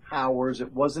wasn't powers.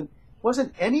 It wasn't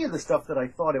any of the stuff that I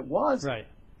thought it was. Right.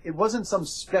 It wasn't some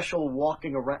special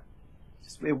walking around.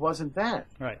 It wasn't that.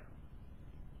 Right.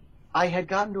 I had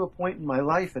gotten to a point in my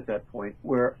life at that point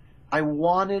where I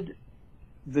wanted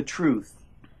the truth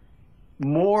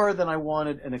more than I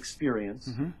wanted an experience.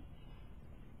 Mm-hmm.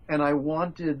 And I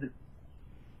wanted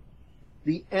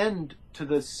the end to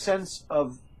the sense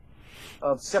of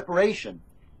separation.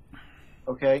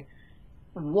 Okay?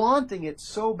 Wanting it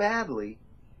so badly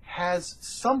has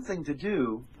something to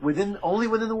do only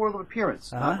within the world of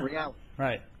appearance, not in reality.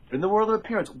 Right. In the world of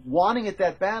appearance, wanting it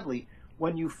that badly,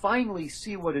 when you finally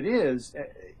see what it is,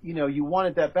 you want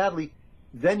it that badly,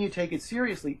 then you take it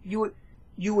seriously. You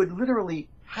would literally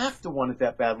have to want it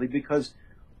that badly because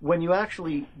when you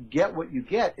actually get what you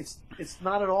get, it's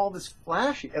not at all this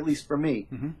flashy, at least for me.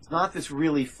 Mm-hmm. It's not this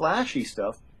really flashy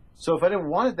stuff. So if I didn't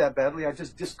want it that badly, I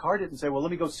just discard it and say, well, let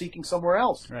me go seeking somewhere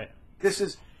else. Right. This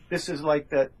is like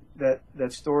that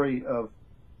story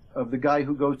of the guy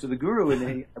who goes to the guru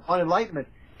and upon enlightenment,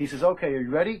 he says, "Okay, are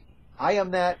you ready? I am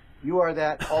that, you are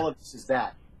that, all of this is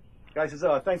that." The guy says,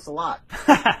 "Oh, thanks a lot."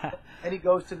 And he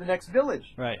goes to the next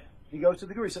village. Right. He goes to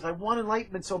the guru. He says, "I want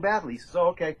enlightenment so badly." He says, "Oh,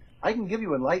 okay, I can give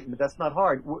you enlightenment. That's not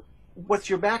hard. What's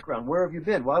your background? Where have you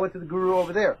been?" "Well, I went to the guru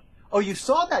over there." "Oh, you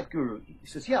saw that guru?" He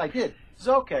says, "Yeah, I did." He says,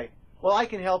 "Okay, well, I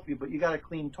can help you, but you got to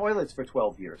clean toilets for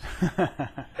 12 years.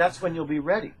 That's when you'll be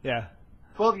ready." Yeah.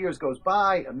 12 years goes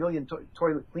by, a million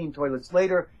clean toilets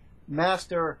later.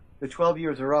 "Master, the 12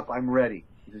 years are up. I'm ready."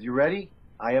 He says, "You ready?"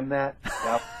 "I am that."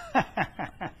 Yep.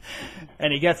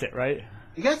 And he gets it, right?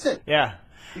 He gets it. Yeah.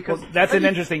 Because that's an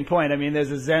interesting point. I mean,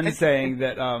 there's a Zen saying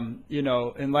that,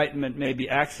 enlightenment may be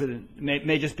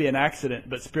may just be an accident,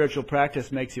 but spiritual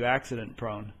practice makes you accident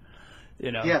prone.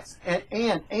 Yes.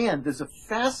 And there's a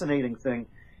fascinating thing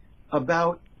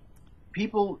about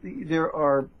people. There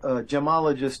are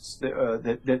gemologists that are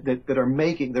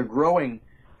they're growing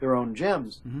their own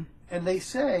gems. Mm-hmm. And they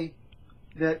say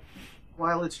that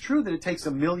while it's true that it takes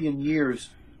 1 million years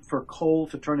for coal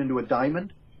to turn into a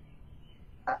diamond,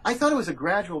 I thought it was a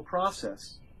gradual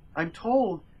process. I'm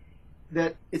told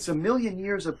that it's 1 million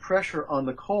years of pressure on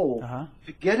the coal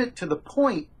to get it to the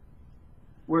point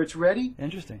where it's ready.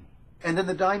 Interesting. And then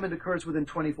the diamond occurs within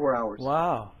 24 hours.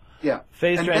 Wow. Yeah.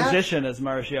 Phase transition, as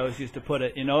Maharishi always used to put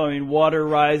it. You know, I mean, water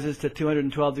rises to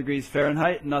 212 degrees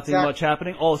Fahrenheit, nothing much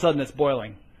happening. All of a sudden, it's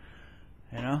boiling.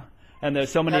 You know, and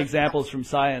there's so many examples from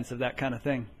science of that kind of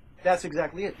thing. That's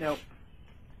exactly it. Now,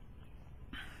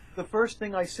 the first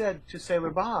thing I said to Sailor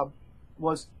Bob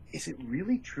was, "Is it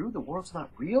really true? The world's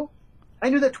not real?" I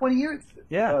knew that 20 years.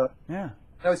 Yeah.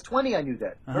 I was 20. I knew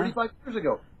that 35 years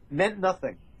ago. Meant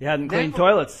nothing. You hadn't cleaned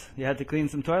toilets. You had to clean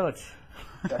some toilets.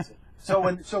 That's it. So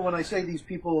when I say these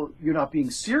people, you're not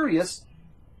being serious,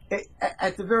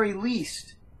 at the very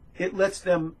least, it lets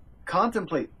them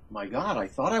contemplate. My God, I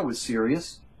thought I was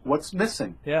serious. What's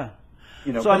missing? Yeah.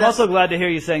 You know, so I'm also glad to hear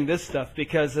you saying this stuff,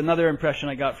 because another impression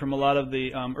I got from a lot of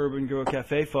the Urban Guru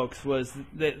Cafe folks was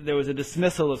that there was a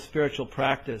dismissal of spiritual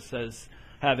practice as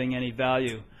having any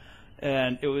value,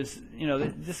 and it was, you know,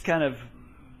 they just kind of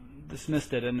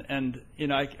dismissed it, and you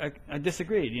know, I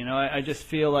disagreed. You know, I just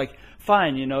feel like,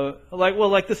 fine, you know,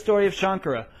 like the story of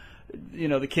Shankara. You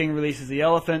know, the king releases the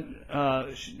elephant,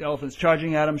 the elephant's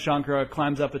charging at him, Shankara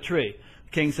climbs up a tree.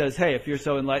 The king says, "Hey, if you're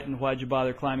so enlightened, why'd you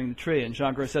bother climbing the tree?" And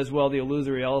Shankara says, "Well, the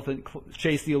illusory elephant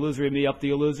chased the illusory me up the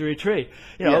illusory tree."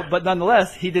 You know, but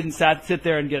nonetheless, he didn't sit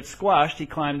there and get squashed. He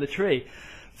climbed the tree.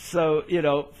 So, you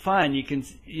know, fine, you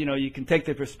can take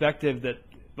the perspective that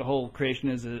the whole creation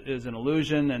is an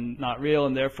illusion and not real,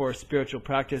 and therefore spiritual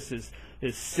practice is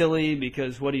silly,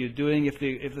 because what are you doing if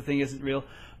the thing isn't real?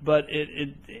 But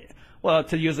well,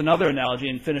 to use another analogy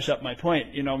and finish up my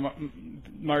point, you know,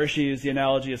 Maharishi used the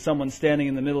analogy of someone standing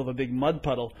in the middle of a big mud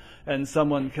puddle, and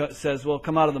someone says, "Well,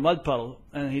 come out of the mud puddle,"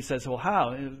 and he says, "Well,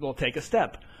 how?" "Well, take a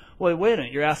step." "Well, wait a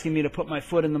minute, you're asking me to put my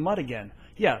foot in the mud again."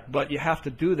 "Yeah, but you have to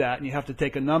do that, and you have to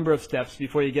take a number of steps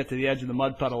before you get to the edge of the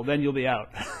mud puddle. Then you'll be out."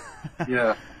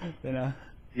 Yeah. You know.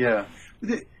 Yeah.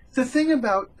 The thing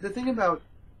about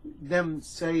them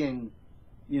saying,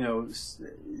 you know,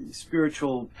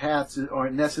 spiritual paths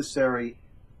aren't necessary.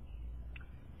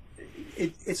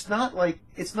 It's not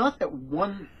that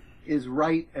one is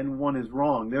right and one is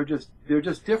wrong. They're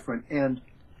just different. And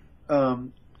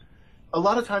a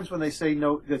lot of times when they say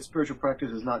no, that spiritual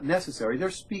practice is not necessary, they're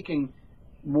speaking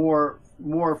more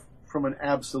from an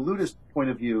absolutist point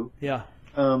of view. Yeah.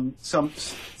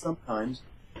 Sometimes.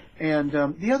 And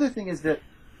the other thing is that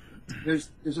there's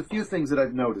a few things that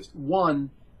I've noticed. One,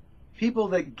 people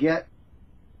that get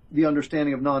the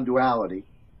understanding of non-duality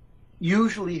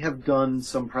usually have done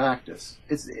some practice.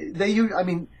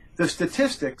 The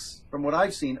statistics from what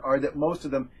I've seen are that most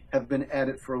of them have been at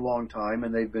it for a long time,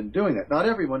 and they've been doing it. Not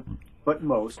everyone, but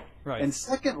most. Right. And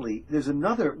secondly, there's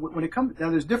another, when it comes, now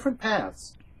there's different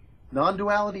paths.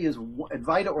 Non-duality is,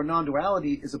 Advaita or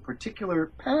non-duality is a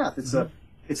particular path.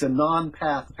 It's a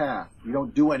non-path path. You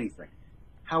don't do anything.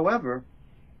 However,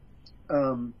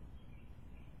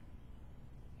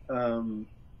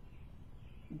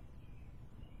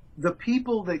 the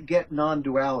people that get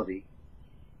non-duality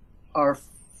are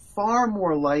far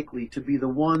more likely to be the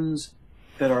ones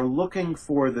that are looking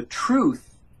for the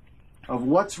truth of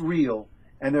what's real,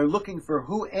 and they're looking for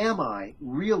who am I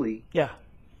really. Yeah.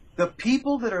 The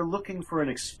people that are looking for an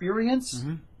experience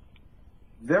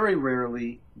very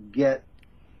rarely get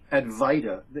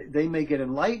Advaita. They may get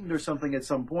enlightened or something at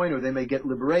some point, or they may get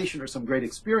liberation or some great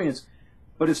experience.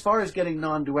 But as far as getting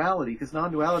non-duality, because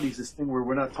non-duality is this thing where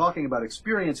we're not talking about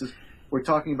experiences, we're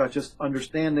talking about just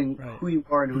understanding who you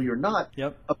are and who you're not.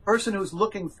 Yep. A person who's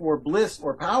looking for bliss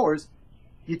or powers,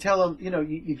 you tell them,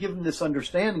 you give them this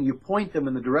understanding, you point them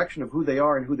in the direction of who they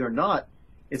are and who they're not.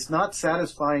 It's not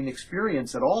satisfying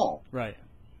experience at all. Right.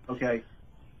 Okay.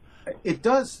 It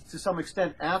does, to some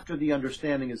extent, after the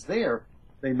understanding is there,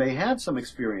 they may have some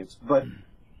experience, but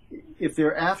if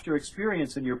they're after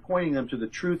experience and you're pointing them to the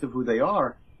truth of who they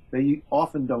are, they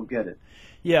often don't get it.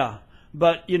 Yeah,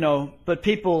 but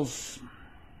people's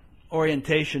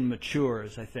orientation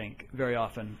matures, I think, very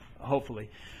often, hopefully.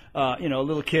 A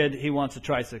little kid, he wants a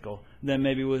tricycle. Then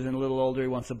maybe when a little older, he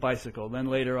wants a bicycle. Then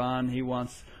later on, he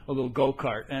wants a little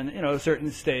go-kart. And, at a certain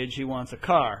stage, he wants a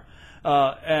car.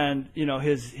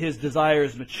 His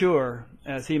desires mature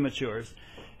as he matures.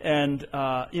 And,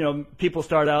 people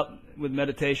start out with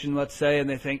meditation, let's say, and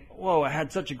they think, whoa, I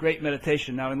had such a great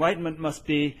meditation. Now, enlightenment must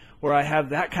be where I have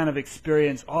that kind of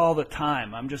experience all the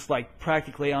time. I'm just like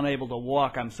practically unable to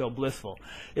walk. I'm so blissful,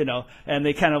 and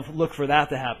they kind of look for that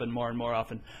to happen more and more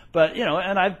often. But,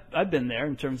 and I've been there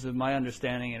in terms of my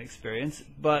understanding and experience.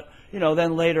 But,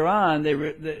 then later on,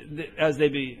 as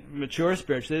they mature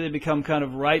spiritually, they become kind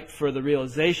of ripe for the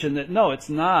realization that, no, it's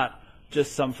not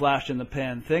just some flash in the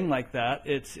pan thing like that.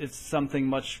 It's something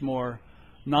much more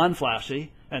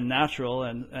non-flashy and natural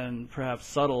and perhaps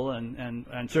subtle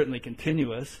and certainly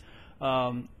continuous.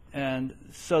 And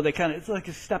so they it's like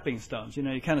a stepping stones. You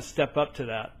kind of step up to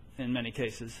that in many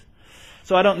cases.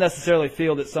 So I don't necessarily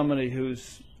feel that somebody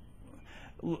who's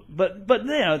but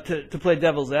to play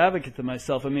devil's advocate to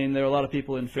myself, I mean, there are a lot of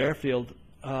people in Fairfield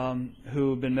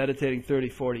who've been meditating 30,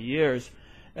 40 years,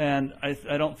 and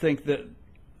I don't think that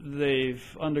they've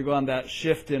undergone that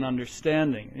shift in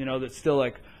understanding, that's still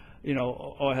like,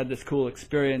 I had this cool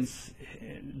experience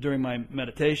during my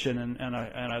meditation, and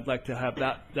I'd like to have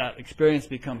that experience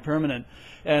become permanent.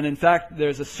 And in fact,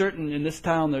 in this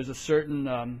town, there's a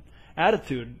certain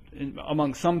attitude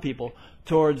among some people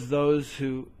towards those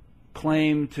who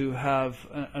claim to have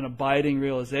an abiding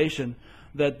realization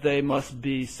that they must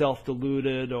be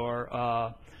self-deluded or,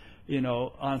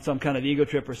 on some kind of ego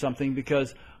trip or something,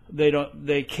 because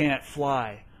they can't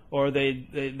fly, or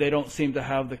they don't seem to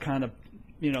have the kind of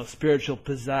spiritual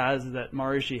pizzazz that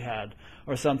Maharishi had,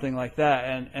 or something like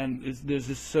that. And there's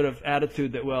this sort of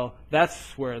attitude that, well,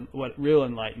 that's what real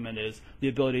enlightenment is, the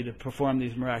ability to perform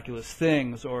these miraculous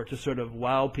things, or to sort of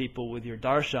wow people with your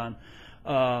darshan.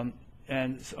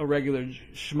 And a regular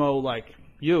schmo like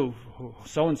you,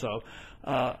 so-and-so,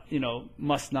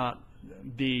 must not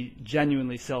be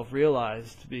genuinely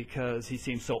self-realized because he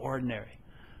seems so ordinary.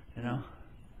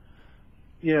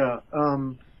 Yeah.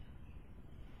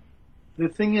 The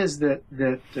thing is that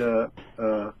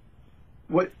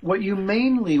what you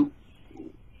mainly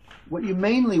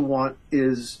want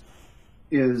is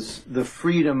the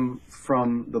freedom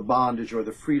from the bondage, or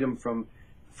the freedom from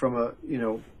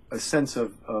a sense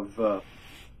of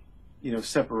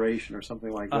separation or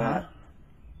something like that.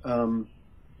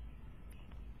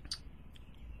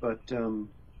 But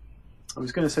I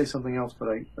was going to say something else, but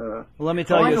well, let me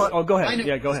tell you. Go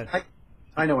ahead. Go ahead.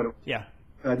 I know what it was. Yeah.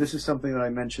 This is something that I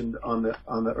mentioned on the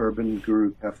Urban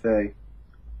Guru Cafe.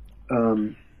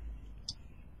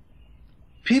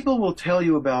 People will tell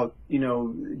you about,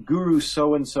 Guru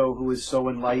so-and-so who is so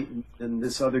enlightened, and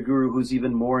this other Guru who's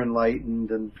even more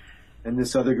enlightened, and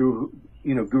this other Guru,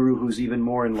 Guru who's even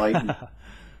more enlightened.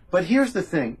 But here's the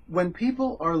thing. When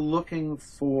people are looking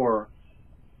for,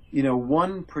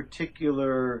 one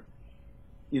particular,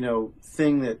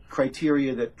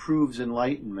 criteria that proves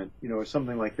enlightenment, or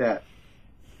something like that,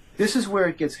 this is where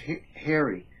it gets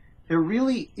hairy. There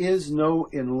really is no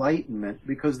enlightenment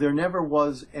because there never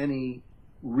was any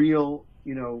real,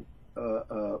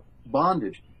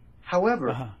 bondage.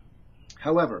 However,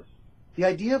 the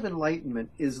idea of enlightenment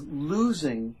is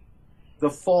losing the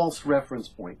false reference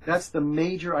point. That's the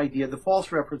major idea. The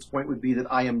false reference point would be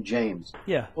that I am James.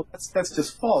 Yeah. Well, that's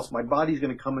just false. My body's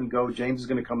going to come and go. James is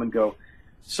going to come and go.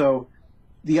 So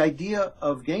the idea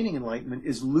of gaining enlightenment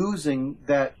is losing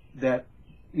that,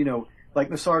 like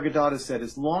Nisargadatta said,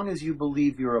 as long as you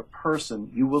believe you're a person,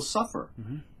 you will suffer.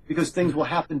 Mm-hmm. Because things will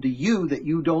happen to you that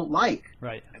you don't like.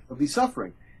 Right. You'll be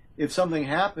suffering. If something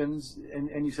happens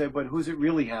and you say, but who's it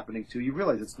really happening to? You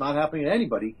realize it's not happening to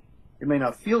anybody. It may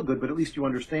not feel good, but at least you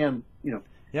understand,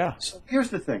 Yeah. So here's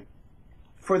the thing.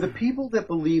 For the people that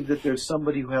believe that there's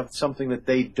somebody who has something that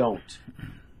they don't,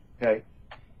 okay,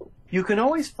 you can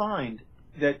always find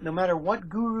that no matter what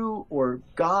guru or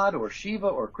God or Shiva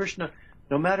or Krishna,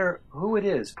 no matter who it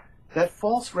is, that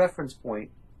false reference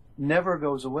point never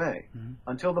goes away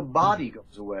until the body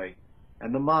goes away,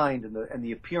 and the mind and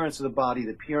the appearance of the body,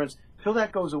 until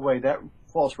that goes away, that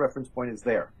false reference point is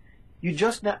there. You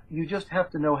just have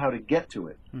to know how to get to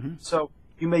it. Mm-hmm. So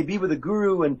you may be with a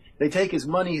guru and they take his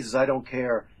money. He says, I don't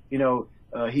care.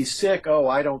 He's sick. Oh,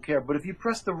 I don't care. But if you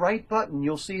press the right button,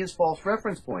 you'll see his false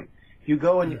reference point. You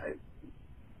go and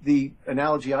the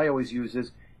analogy I always use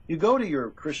is you go to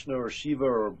your Krishna or Shiva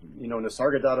or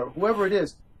Nisargadatta or whoever it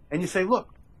is, and you say,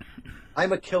 look,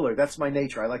 I'm a killer. That's my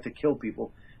nature. I like to kill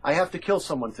people. I have to kill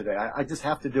someone today. I just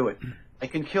have to do it. I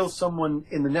can kill someone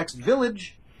in the next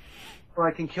village, or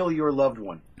I can kill your loved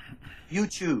one. You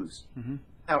choose. Mm-hmm.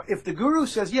 Now, if the guru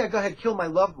says, yeah, go ahead, kill my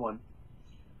loved one,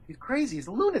 he's crazy. He's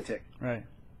a lunatic. Right.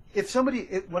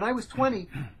 When I was 20,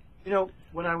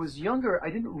 when I was younger, I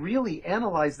didn't really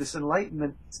analyze this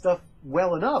enlightenment stuff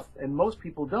well enough, and most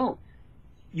people don't.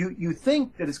 you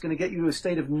think that it's going to get you to a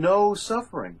state of no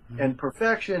suffering and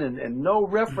perfection and no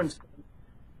reference.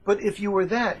 But if you were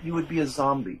that, you would be a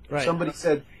zombie. Right. Somebody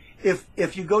said,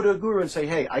 if you go to a guru and say,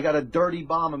 hey, I got a dirty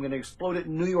bomb, I'm going to explode it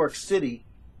in New York City,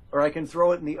 or I can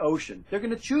throw it in the ocean, they're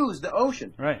going to choose the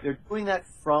ocean. Right. They're doing that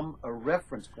from a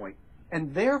reference point.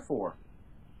 And therefore,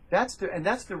 that's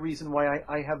the reason why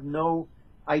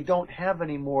I don't have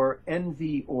any more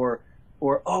envy or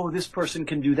oh, this person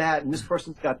can do that and this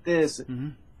person's got this. Mm-hmm.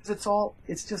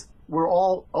 It's just, we're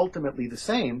all ultimately the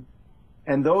same.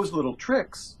 And those little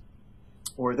tricks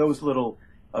or those little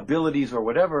abilities or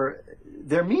whatever,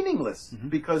 they're meaningless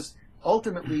because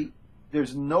ultimately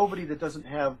there's nobody that doesn't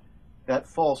have that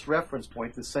false reference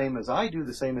point the same as I do,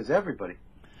 the same as everybody.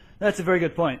 That's a very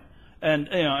good point. And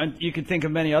and you could think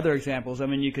of many other examples. I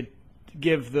mean, you could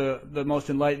give the most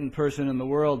enlightened person in the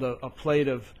world a plate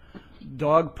of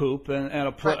dog poop and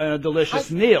a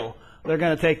delicious meal. They're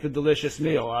going to take the delicious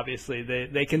meal. Obviously,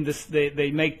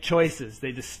 they make choices.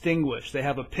 They distinguish. They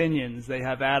have opinions. They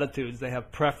have attitudes. They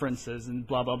have preferences, and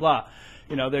blah blah blah.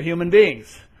 They're human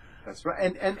beings. That's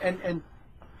right.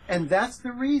 And that's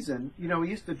the reason. It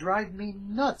used to drive me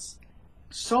nuts.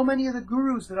 So many of the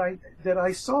gurus that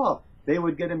I saw, they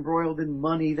would get embroiled in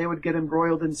money. They would get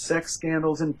embroiled in sex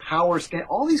scandals and power scandals.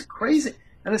 All these crazy.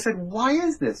 And I said, why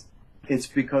is this? It's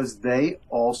because they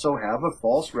also have a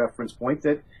false reference point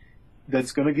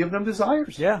that's going to give them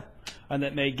desires. Yeah, and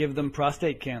that may give them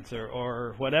prostate cancer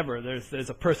or whatever. There's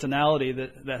a personality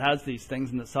that has these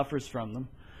things and that suffers from them.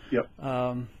 Yep.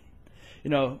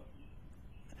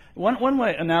 One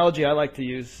way analogy I like to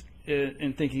use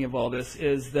in thinking of all this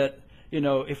is that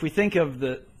if we think of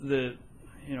the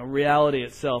reality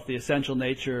itself, the essential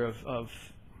nature of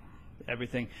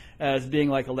everything as being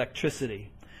like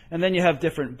electricity. And then you have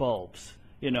different bulbs,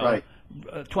 right.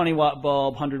 A 20-watt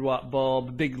bulb, 100-watt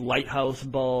bulb, big lighthouse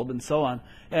bulb, and so on.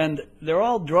 And they're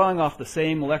all drawing off the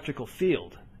same electrical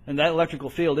field. And that electrical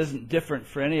field isn't different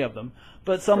for any of them.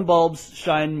 But some bulbs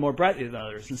shine more brightly than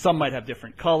others. And some might have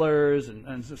different colors,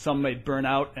 and some may burn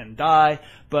out and die.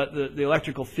 But the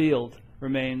electrical field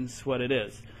remains what it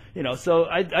is. So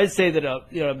I'd say that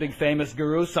a big famous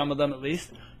guru, some of them at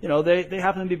least, they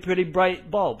happen to be pretty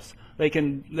bright bulbs. They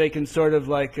can sort of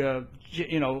like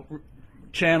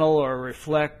channel or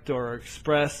reflect or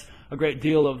express a great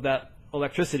deal of that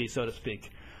electricity, so to speak.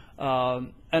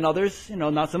 And others,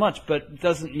 not so much. But it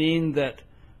doesn't mean that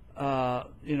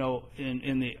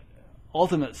in the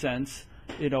ultimate sense,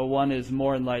 one is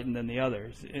more enlightened than the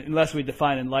others, unless we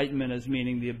define enlightenment as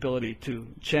meaning the ability to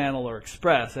channel or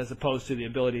express, as opposed to the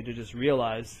ability to just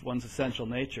realize one's essential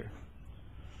nature.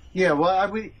 Yeah, well,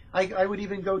 I would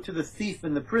even go to the thief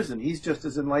in the prison. He's just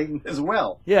as enlightened as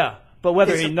well. Yeah, but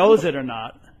whether he knows it or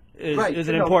not is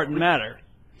an important matter.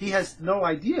 He has no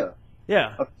idea.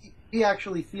 Yeah. He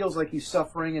actually feels like he's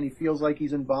suffering and he feels like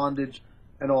he's in bondage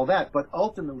and all that. But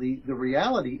ultimately, the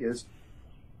reality is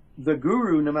the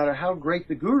guru, no matter how great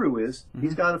the guru is,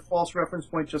 he's got a false reference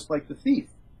point just like the thief.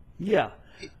 Yeah.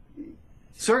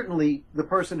 Certainly, the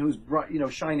person who's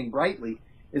shining brightly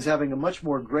is having a much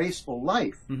more graceful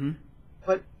life. Mm-hmm.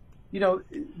 But,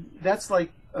 that's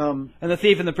like... and the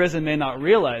thief in the prison may not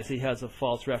realize he has a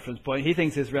false reference point. He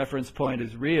thinks his reference point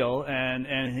is real,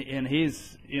 and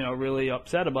he's, really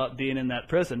upset about being in that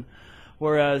prison.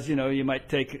 Whereas, you might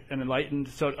take an enlightened,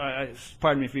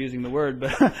 pardon me for using the word,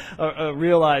 but a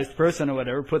realized person or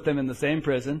whatever, put them in the same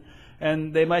prison,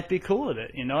 and they might be cool with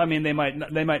it. I mean, they might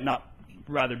not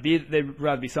they'd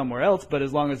rather be somewhere else, but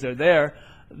as long as they're there,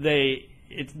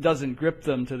 it doesn't grip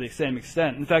them to the same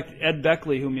extent. In fact, Ed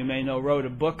Beckley, whom you may know, wrote a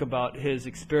book about his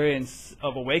experience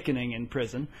of awakening in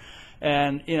prison.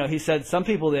 And, he said some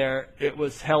people there, it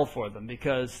was hell for them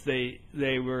because they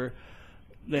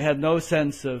had no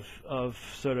sense of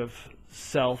sort of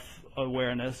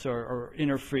self-awareness or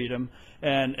inner freedom,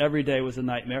 and every day was a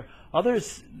nightmare.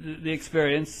 Others, the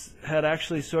experience had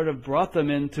actually sort of brought them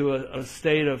into a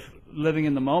state of living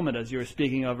in the moment, as you were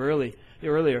speaking of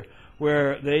earlier,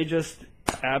 where they just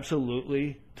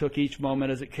absolutely took each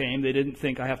moment as it came. They didn't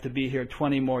think, I have to be here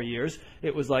 20 more years.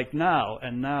 It was like now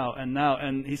and now and now.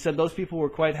 And he said those people were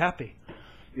quite happy.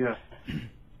 Yeah.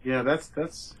 Yeah, that's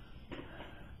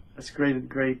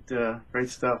great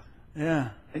stuff. Yeah.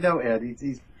 I know Ed.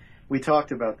 We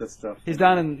talked about this stuff. He's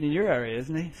down in your area,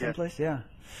 isn't he? Someplace? Yeah.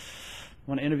 I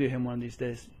want to interview him one of these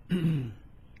days.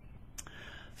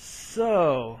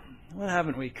 So, what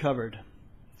haven't we covered?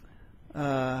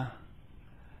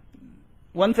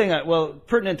 One thing,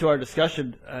 pertinent to our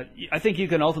discussion, I think you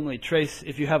can ultimately trace,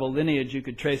 if you have a lineage, you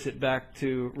could trace it back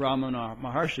to Ramana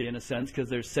Maharshi in a sense, because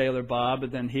there's Sailor Bob,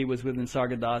 and then he was with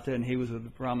Nisargadatta, and he was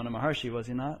with Ramana Maharshi, was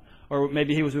he not? or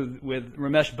maybe he was with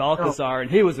Ramesh Balkazar,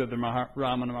 and he was with the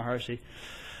Ramana Maharshi.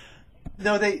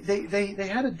 No, they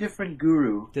had a different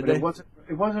guru. Did but they?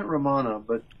 It wasn't Ramana,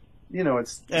 but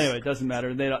it's Anyway, it doesn't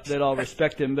matter. They'd all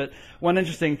respect him. But one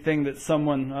interesting thing that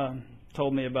someone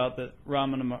told me about that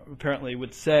Ramana apparently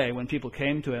would say when people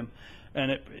came to him, and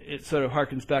it sort of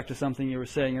harkens back to something you were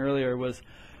saying earlier, was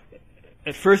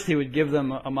at first he would give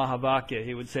them a Mahavakya.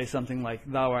 He would say something like,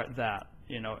 "Thou art that,"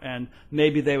 and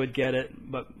maybe they would get it,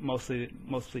 but mostly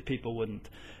people wouldn't.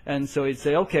 And so he'd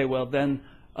say, "Okay, well then,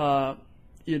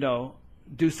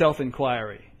 do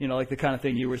self-inquiry." Like the kind of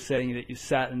thing you were saying that you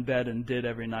sat in bed and did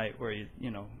every night, where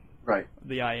right.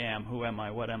 The I am, who am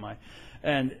I, what am I?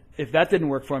 And if that didn't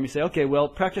work for him, you say, okay, well,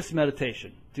 practice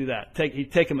meditation. Do that.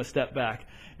 He'd take him a step back,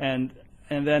 and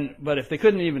then, but if they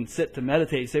couldn't even sit to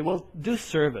meditate, you say, well, do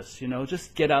service.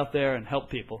 Just get out there and help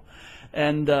people.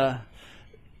 And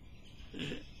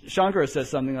Shankara says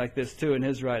something like this too in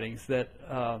his writings, that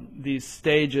these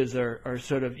stages are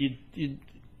sort of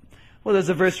well, there's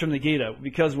a verse from the Gita: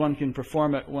 because one can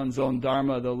perform at one's own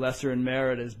dharma, though lesser in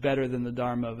merit, is better than the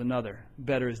dharma of another.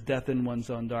 Better is death in one's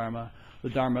own dharma. The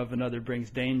dharma of another brings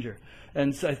danger.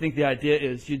 And so I think the idea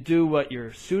is you do what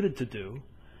you're suited to do,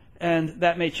 and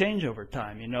that may change over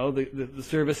time. The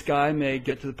service guy may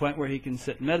get to the point where he can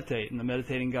sit and meditate, and the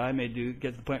meditating guy may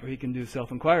get to the point where he can do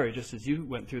self-inquiry, just as you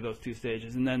went through those two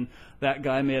stages. And then that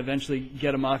guy may eventually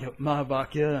get a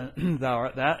Mahavakya, thou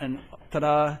art that, and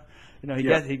ta-da,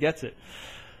 he gets it.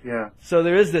 Yeah. So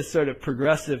there is this sort of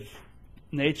progressive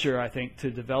nature, I think, to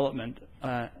development.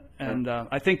 And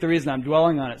I think the reason I'm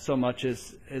dwelling on it so much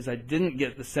is I didn't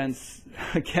get the sense,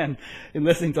 again, in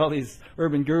listening to all these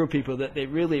urban guru people, that they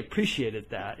really appreciated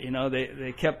that.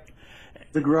 They kept...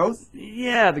 The growth?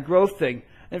 Yeah, the growth thing.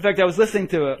 In fact, I was listening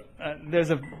to there's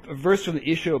a verse from the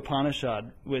Isha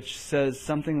Upanishad which says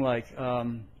something like,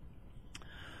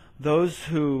 those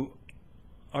who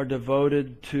are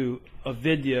devoted to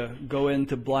avidya go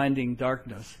into blinding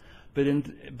darkness. But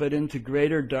into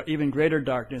even greater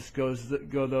darkness go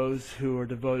those who are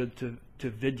devoted to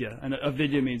vidya. And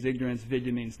avidya means ignorance,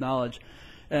 vidya means knowledge.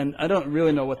 And I don't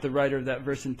really know what the writer of that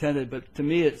verse intended, but to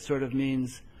me it sort of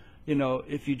means,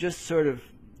 if you just sort of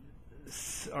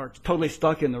are totally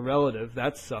stuck in the relative,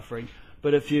 that's suffering.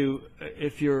 But if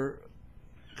you're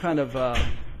kind of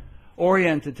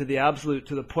oriented to the absolute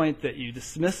to the point that you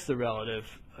dismiss the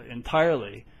relative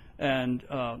entirely, and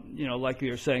like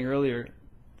you were saying earlier,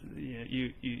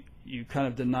 you kind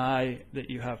of deny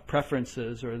that you have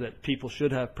preferences, or that people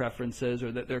should have preferences,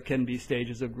 or that there can be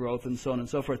stages of growth, and so on and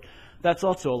so forth. That's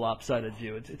also a lopsided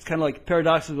view. It's kind of like,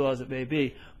 paradoxical as it may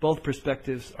be, both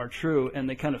perspectives are true, and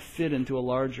they kind of fit into a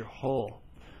larger whole.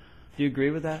 Do you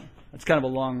agree with that? It's kind of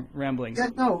a long, rambling...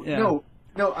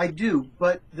 No, I do.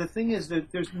 But the thing is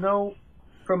that there's no...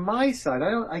 From my side,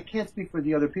 I can't speak for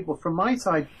the other people. From my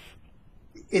side,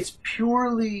 it's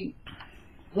purely...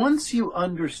 Once you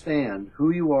understand who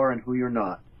you are and who you're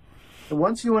not, and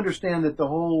once you understand that the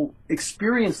whole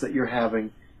experience that you're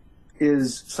having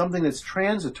is something that's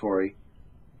transitory,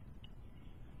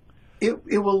 it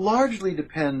will largely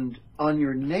depend on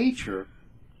your nature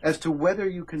as to whether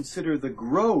you consider the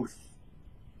growth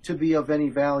to be of any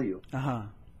value. Uh-huh.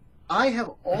 I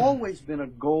have always been a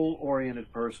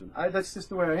goal-oriented person. That's just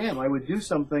the way I am. I would do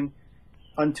something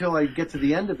until I get to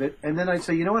the end of it, and then I'd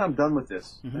say, you know what, I'm done with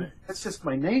this. Mm-hmm. That's just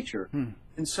my nature. Mm.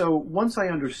 And so once I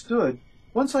understood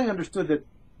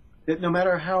that no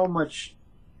matter how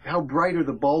brighter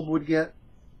the bulb would get,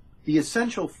 the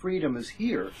essential freedom is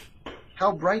here.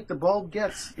 How bright the bulb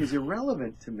gets is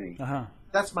irrelevant to me. Uh-huh.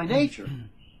 That's my nature.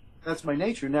 That's my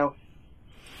nature. Now,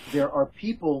 there are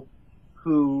people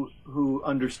who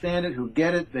understand it, who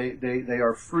get it, they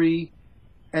are free,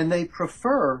 and they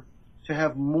prefer to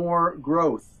have more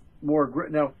growth,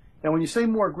 Now, when you say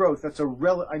more growth, that's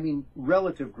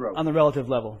relative growth. On the relative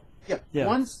level. Yeah.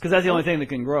 Because that's the only thing that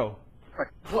can grow. Right.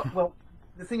 Well,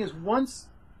 the thing is, once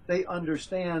they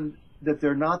understand that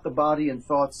they're not the body and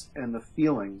thoughts and the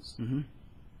feelings, mm-hmm.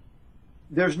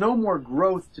 there's no more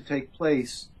growth to take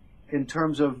place in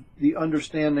terms of the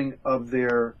understanding of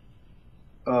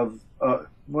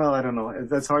well, I don't know.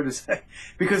 That's hard to say,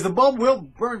 because the bulb will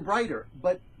burn brighter,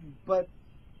 but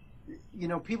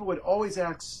people would always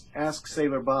ask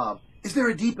Sailor Bob, is there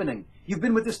a deepening? You've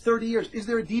been with this 30 years. Is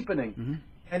there a deepening? Mm-hmm.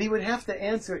 And he would have to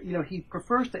answer, he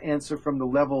prefers to answer from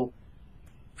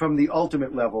the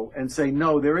ultimate level, and say,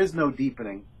 no, there is no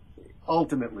deepening,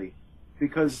 ultimately.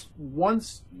 Because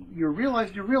once you're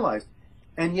realized, you're realized.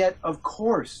 And yet, of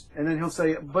course, and then he'll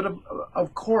say, but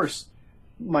of course,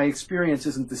 my experience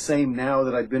isn't the same now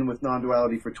that I've been with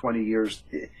non-duality for 20 years.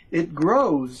 It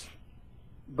grows,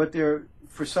 but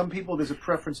for some people, there's a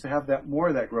preference to have that more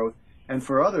of that growth, and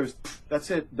for others,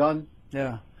 that's it, done.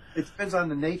 Yeah. It depends on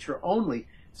the nature only.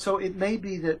 So it may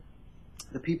be that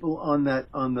the people on the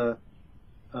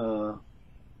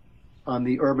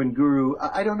Urban Guru,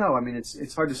 I don't know. I mean,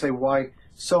 it's hard to say why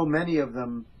so many of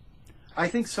them. I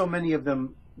think so many of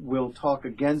them will talk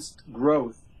against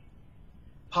growth,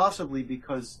 possibly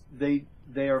because they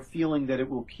are feeling that it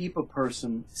will keep a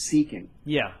person seeking.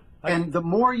 Yeah. And the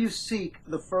more you seek,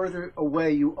 the further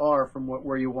away you are from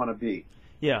where you want to be.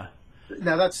 Yeah.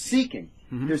 Now that's seeking.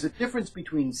 Mm-hmm. There's a difference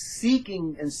between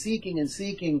seeking and seeking and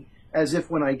seeking, as if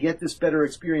when I get this better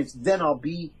experience, then I'll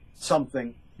be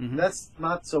something. Mm-hmm. That's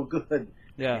not so good.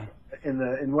 Yeah.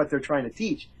 In what they're trying to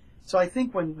teach. So I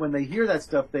think when they hear that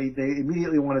stuff, they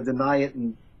immediately want to deny it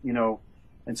and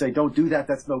say, don't do that,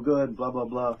 that's no good, blah blah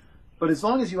blah. But as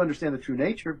long as you understand the true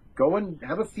nature, go and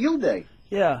have a field day.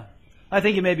 Yeah. I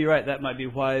think you may be right. That might be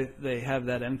why they have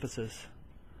that emphasis.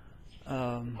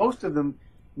 Most of them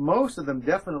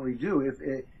definitely do.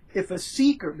 If a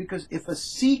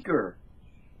seeker,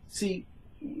 see,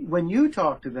 when you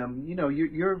talk to them,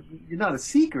 you're not a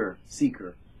seeker.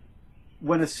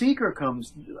 When a seeker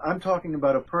comes, I'm talking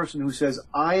about a person who says,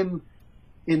 I'm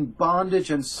in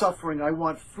bondage and suffering. I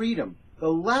want freedom.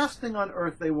 The last thing on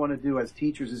earth they want to do as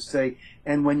teachers is say,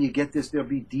 and when you get this, there'll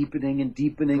be deepening and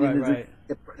deepening. Right.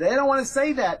 They don't want to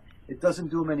say that. It doesn't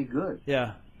do them any good.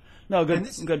 Yeah. No,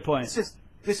 good point.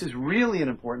 This is really an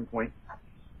important point.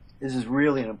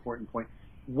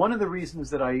 One of the reasons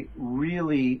that I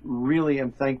really, really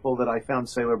am thankful that I found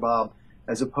Sailor Bob,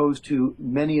 as opposed to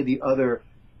many of the other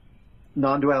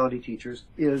non-duality teachers,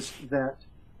 is that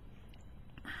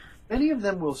many of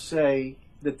them will say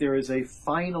that there is a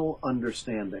final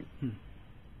understanding,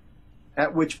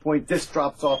 at which point this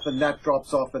drops off and that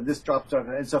drops off and this drops off.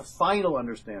 And it's a final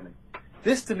understanding.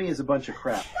 This to me is a bunch of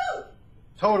crap.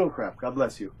 Total crap. God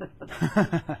bless you.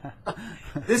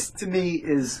 This to me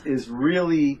is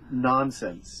really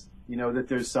nonsense. That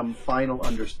there's some final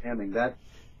understanding. That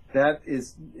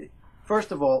is,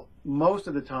 first of all, most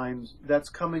of the times that's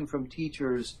coming from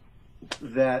teachers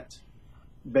that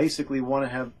basically want to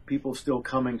have people still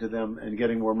coming to them and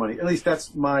getting more money. At least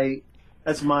that's my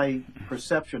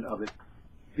perception of it.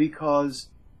 Because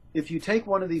if you take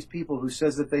one of these people who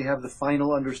says that they have the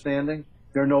final understanding,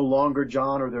 they're no longer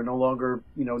John, or they're no longer,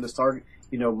 Nisarg,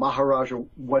 Maharaj, or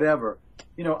whatever.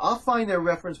 I'll find their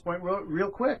reference point real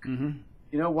quick. Mm-hmm.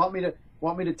 Want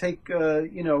me to take, a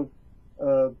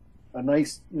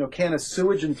nice, can of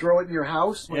sewage and throw it in your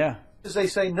house? Yeah. As they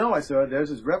say no, I say, oh, there's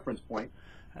his reference point.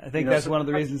 I think that's one of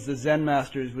the reasons the Zen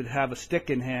masters would have a stick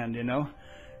in hand. Yeah.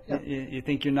 You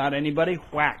think you're not anybody?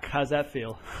 Whack! How's that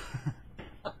feel?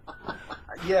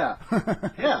 Yeah.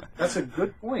 That's a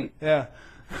good point. Yeah.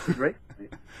 That's a great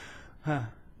point.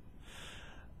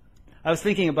 I was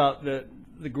thinking about the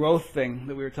growth thing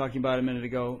that we were talking about a minute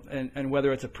ago, and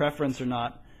whether it's a preference or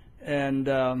not. And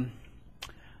I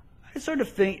sort of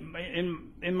think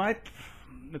in my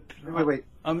wait.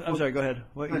 I'm sorry. Go ahead.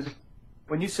 What?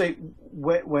 When you say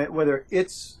whether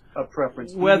it's a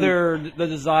preference, whether the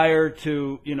desire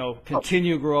to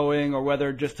continue growing, or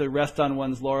whether just to rest on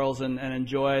one's laurels and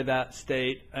enjoy that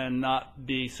state and not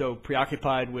be so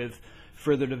preoccupied with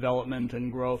further development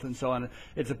and growth and so on.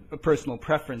 It's a personal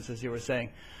preference, as you were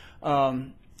saying.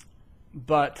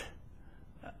 But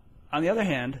on the other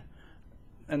hand,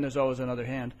 and there's always another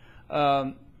hand,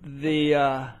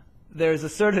 there's a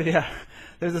sort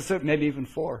of maybe even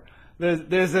four.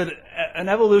 There's an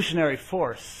evolutionary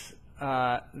force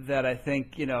that I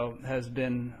think has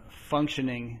been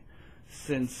functioning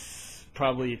since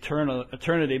probably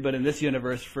eternity, but in this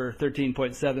universe for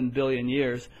 13.7 billion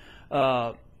years.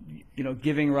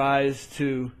 Giving rise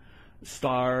to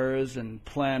stars and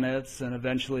planets and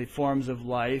eventually forms of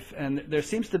life, and there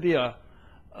seems to be a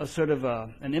sort of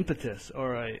an impetus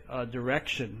or a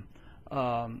direction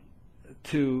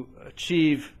to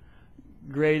achieve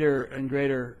greater and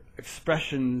greater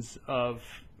expressions of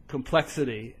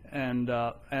complexity and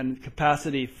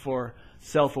capacity for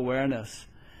self-awareness.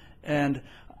 And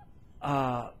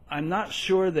I'm not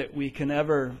sure that we can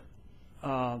ever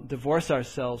divorce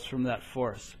ourselves from that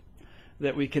force,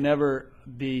 that we can ever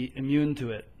be immune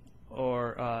to it,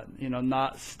 or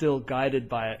not still guided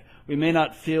by it. We may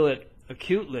not feel it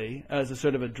acutely as a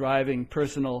sort of a driving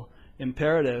personal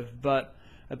imperative, but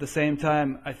at the same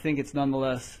time, I think it's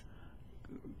nonetheless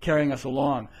carrying us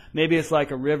along. Maybe it's like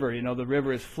a river, the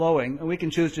river is flowing, and we can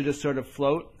choose to just sort of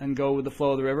float and go with the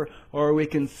flow of the river, or we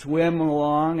can swim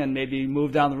along and maybe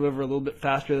move down the river a little bit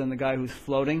faster than the guy who's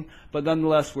floating, but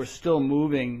nonetheless we're still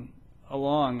moving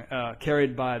along,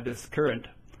 carried by this current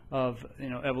of,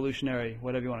 evolutionary,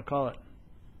 whatever you want to call it.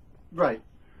 Right.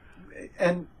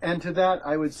 And to that,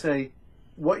 I would say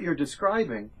what you're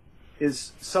describing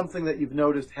is something that you've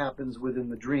noticed happens within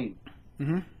the dream.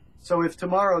 Mm-hmm. So if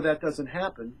tomorrow that doesn't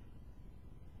happen,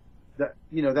 that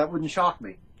wouldn't shock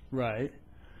me, Right.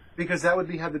 because that would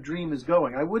be how the dream is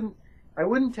going. I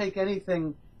wouldn't take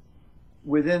anything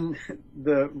within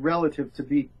the relative to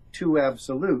be too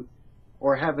absolute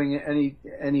or having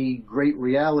any great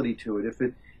reality to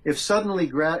it. If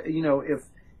suddenly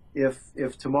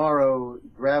if tomorrow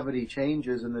gravity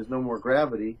changes and there's no more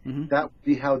gravity, Mm-hmm. that would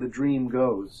be how the dream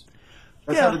goes.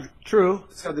 True.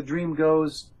 That's how the dream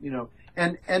goes,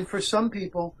 And for some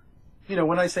people,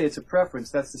 when I say it's a preference,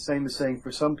 that's the same as saying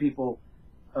for some people,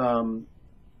 the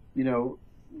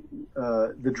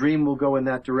dream will go in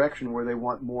that direction where they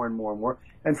want more and more and more.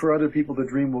 And for other people, the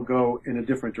dream will go in a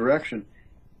different direction.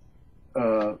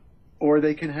 Or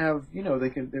they can have,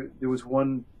 there was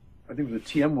one, I think it was a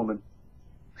TM woman,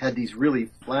 had these really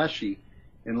flashy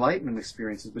enlightenment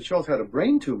experiences, but she also had a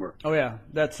brain tumor. Oh yeah,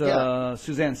 that's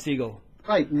Suzanne Siegel.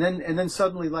 Right, and then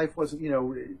suddenly life wasn't,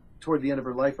 toward the end of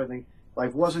her life, I think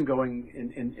life wasn't going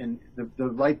in the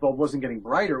light bulb wasn't getting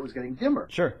brighter; it was getting dimmer.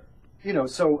 Sure.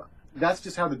 So that's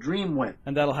just how the dream went.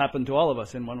 And that'll happen to all of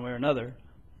us in one way or another.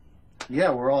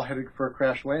 Yeah, we're all headed for a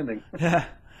crash landing.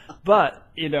 But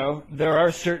there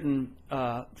are certain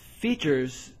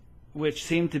features which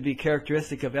seem to be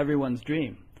characteristic of everyone's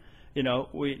dream.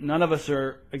 None of us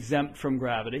are exempt from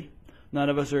gravity. None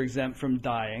of us are exempt from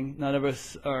dying. None of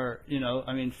us are,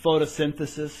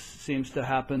 photosynthesis seems to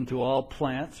happen to all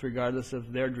plants, regardless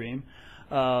of their dream.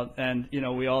 And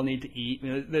we all need to eat.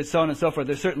 There's so on and so forth.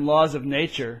 There's certain laws of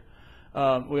nature.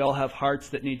 We all have hearts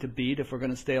that need to beat if we're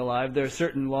going to stay alive. There are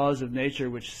certain laws of nature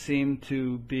which seem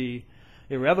to be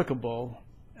irrevocable.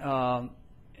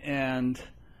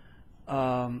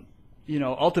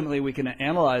 Ultimately we can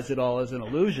analyze it all as an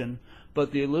illusion,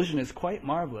 but the illusion is quite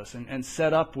marvelous and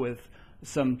set up with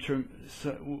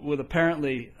with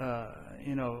apparently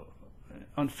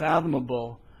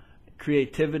unfathomable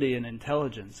creativity and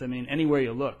intelligence. I mean, anywhere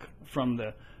you look, from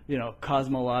the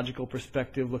cosmological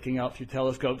perspective, looking out through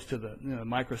telescopes, to the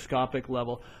microscopic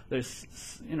level, there's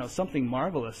something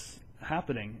marvelous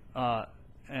happening.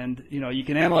 And you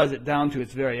can analyze it down to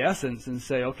its very essence and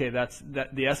say, okay,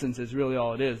 the essence is really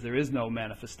all it is. There is no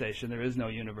manifestation. There is no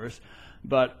universe.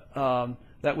 But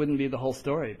that wouldn't be the whole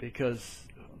story, because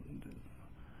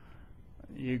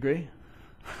you agree?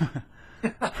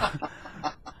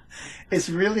 It's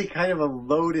really kind of a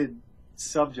loaded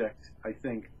subject, I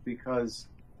think, because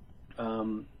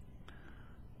the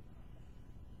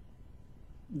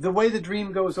way the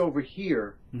dream goes over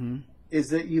here Mm-hmm. is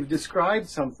that you've described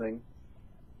something.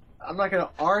 I'm not going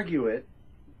to argue it,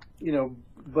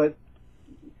 but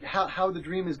how the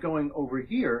dream is going over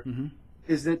here Mm-hmm.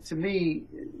 is that, to me,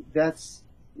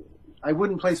 I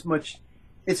wouldn't place much.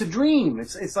 It's a dream.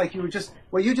 It's like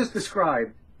what you just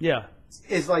described. Yeah.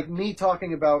 Is like me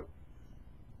talking about.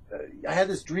 I had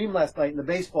this dream last night in the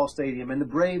baseball stadium, and the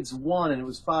Braves won, and it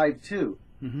was 5-2.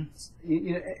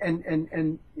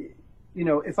 Mm-hmm.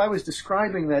 If I was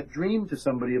describing that dream to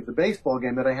somebody of the baseball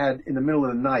game that I had in the middle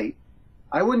of the night,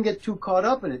 I wouldn't get too caught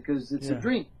up in it because it's a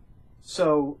dream.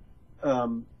 So, the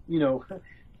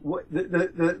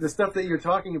stuff that you're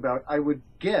talking about, I would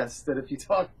guess that if you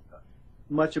talk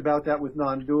much about that with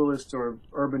non-dualists or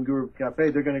Urban Guru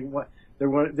Cafe, they're going to want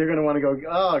to go,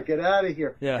 oh, get out of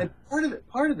here. Yeah. And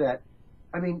part of that,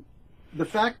 I mean, the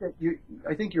fact that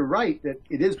I think you're right that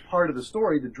it is part of the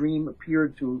story. The dream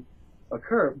appeared to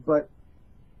occur, but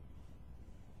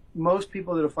most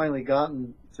people that have finally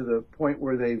gotten to the point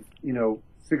where they've,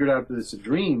 figured out that it's a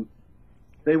dream,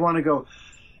 they want to go,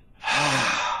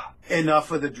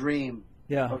 enough of the dream.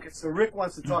 Yeah. Okay, so Rick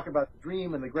wants to talk about the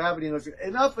dream and the gravity and those.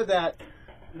 Enough of that.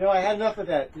 I had enough of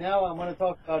that. Now I want to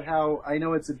talk about how I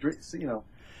know it's a dream.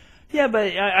 Yeah,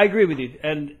 but I agree with you.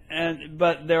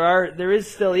 But there is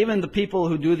still, even the people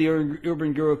who do the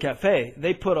Urban Guru Cafe,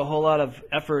 they put a whole lot of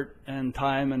effort and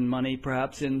time and money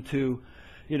perhaps into,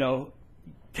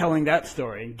 telling that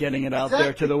story and getting it out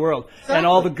there to the world. Exactly. And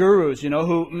all the gurus,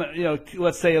 who,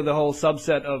 let's say the whole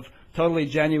subset of totally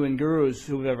genuine gurus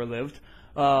who've ever lived,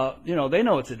 they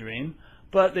know it's a dream,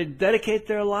 but they dedicate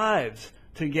their lives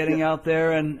to getting out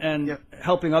there and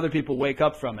helping other people wake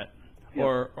up from it,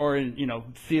 or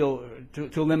feel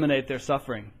to eliminate their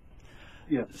suffering.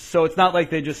 Yeah. So it's not like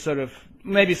they just sort of,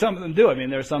 maybe some of them do. I mean,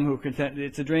 there are some who contend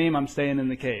it's a dream, I'm staying in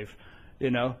the cave,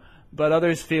 but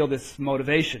others feel this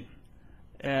motivation.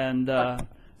 And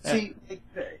see,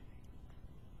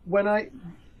 when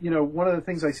one of the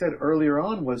things I said earlier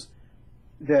on was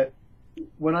that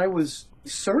when I was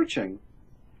searching,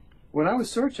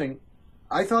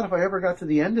 I thought if I ever got to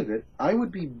the end of it, I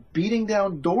would be beating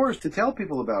down doors to tell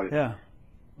people about it. Yeah.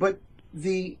 But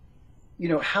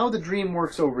how the dream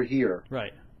works over here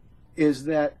Right. is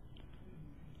that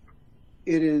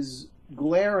it is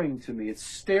glaring to me. It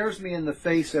stares me in the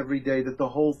face every day that the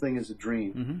whole thing is a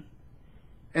dream. Mm-hmm.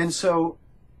 And so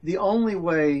the only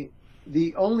way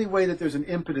that there's an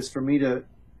impetus for me to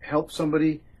help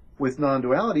somebody with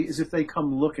non-duality is if they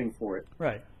come looking for it.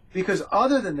 Right. Because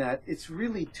other than that, it's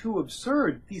really too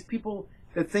absurd. These people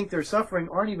that think they're suffering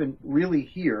aren't even really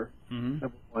here, Mm-hmm.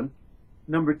 number one.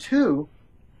 Number two,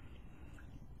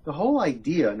 the whole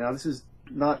idea, now this is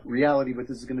not reality, but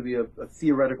this is going to be a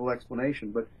theoretical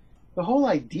explanation, but the whole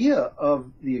idea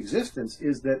of the existence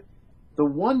is that the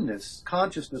oneness,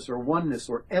 consciousness or oneness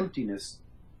or emptiness,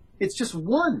 it's just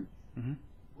one. Mm-hmm.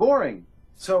 Boring.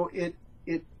 So it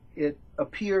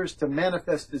appears to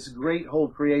manifest this great whole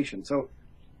creation. So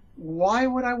why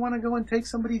would I want to go and take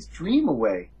somebody's dream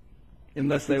away?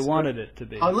 Unless they wanted it to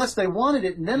be. Unless they wanted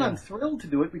it, and then Yeah. I'm thrilled to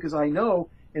do it because I know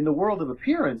in the world of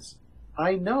appearance,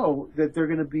 I know that they're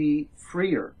going to be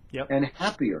freer Yep. and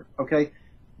happier. Okay,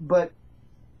 but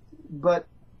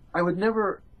I would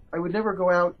never go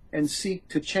out and seek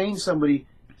to change somebody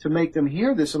to make them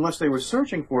hear this unless they were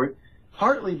searching for it.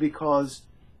 Partly because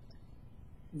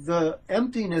the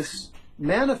emptiness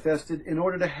manifested in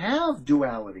order to have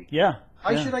duality. Yeah.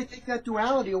 Why yeah. should I take that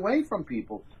duality away from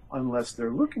people unless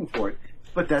they're looking for it?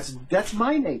 But that's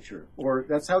my nature, or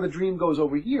that's how the dream goes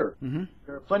over here. Mm-hmm.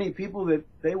 There are plenty of people that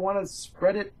they want to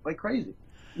spread it like crazy.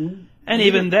 And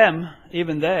even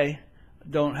they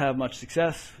don't have much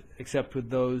success except with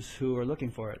those who are looking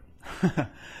for it.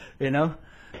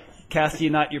 Cast ye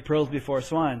not your pearls before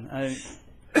swine.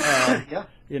 Yeah.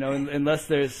 Unless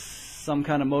there's some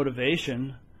kind of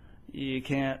motivation, you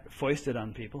can't foist it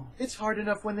on people. It's hard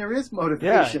enough when there is Yeah,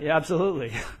 motivation. yeah,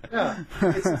 absolutely. Yeah.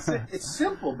 It's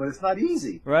simple, but it's not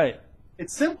easy. Right.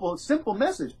 It's simple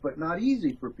message, but not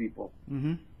easy for people.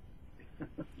 Mm-hmm.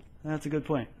 That's a good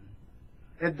point.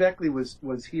 Ed Beckley was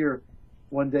here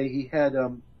one day. He had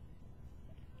a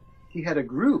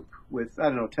group with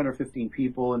 10 or 15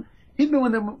 people, and he'd been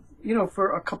with them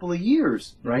for a couple of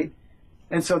years, right?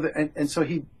 And so so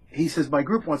he says, my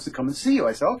group wants to come and see you.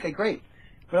 I said, okay, great.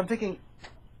 But I'm thinking,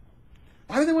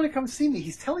 why do they want to come see me?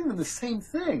 He's telling them the same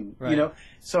thing, Right.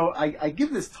 So I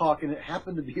give this talk, and it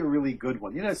happened to be a really good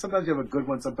one. Sometimes you have a good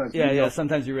one, sometimes you Yeah, don't.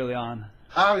 sometimes you're really on.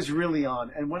 I was really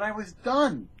on. And when I was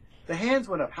done, the hands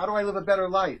went up. How do I live a better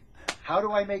life? How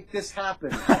do I make this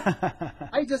happen?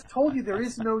 I just told you there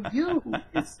is no you.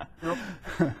 It's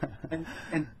and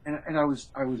I was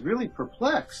really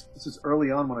perplexed. This is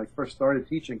early on when I first started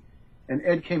teaching, and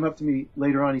Ed came up to me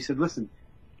later on. He said, "Listen,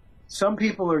 some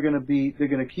people they're going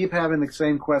to keep having the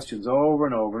same questions over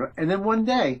and over, and then one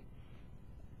day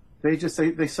they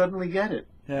suddenly get it."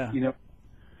 Yeah. Well,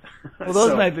 Well,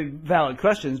 those might be valid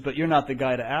questions, but you're not the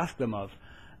guy to ask them of.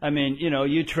 I mean,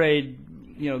 you trade,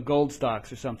 gold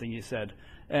stocks or something, you said,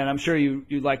 and I'm sure you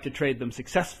like to trade them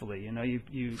successfully.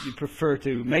 You prefer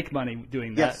to make money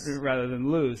doing that Yes. rather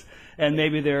than lose. And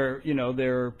maybe there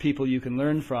are people you can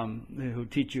learn from who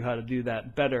teach you how to do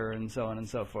that better, and so on and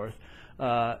so forth.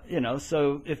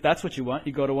 So if that's what you want,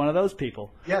 you go to one of those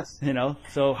people. Yes.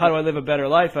 So how do I live a better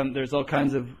life? There's all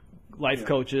kinds of life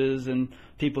coaches and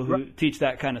people who teach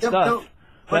that kind of Yeah, stuff. no,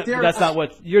 but That's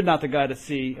not you're not the guy to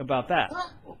see about that.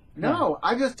 No,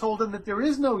 I just told them that there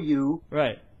is no you.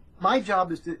 Right. My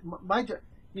job is to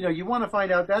you want to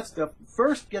find out that stuff.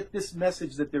 First, get this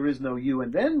message that there is no you,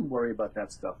 and then worry about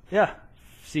that stuff. Yeah.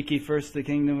 Seek ye first the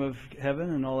kingdom of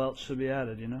heaven, and all else shall be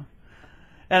added, And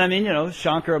I mean,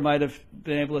 Shankara might have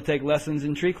been able to take lessons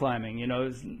in tree climbing.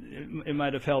 It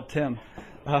might have helped him.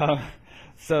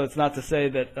 So it's not to say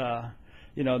that,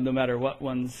 no matter what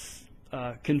one's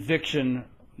conviction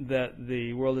that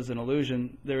the world is an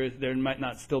illusion, there might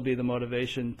not still be the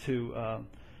motivation to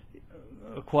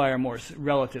acquire more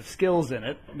relative skills in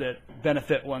it that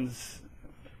benefit one's.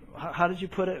 How did you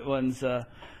put it? One's.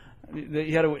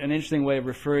 You had an interesting way of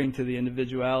referring to the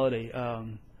individuality.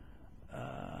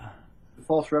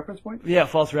 False reference point? Yeah,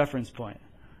 false reference point.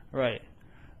 Right.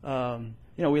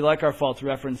 We like our false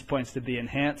reference points to be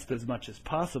enhanced as much as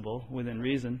possible within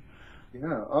reason.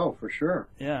 Yeah. Oh, for sure.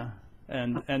 Yeah.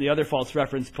 And the other false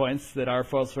reference points that our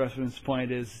false reference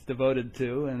point is devoted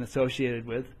to and associated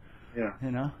with. Yeah.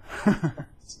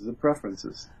 The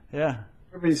preferences. Yeah.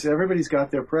 Everybody's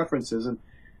got their preferences, and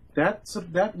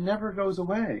that never goes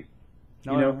away.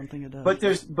 No, I don't think it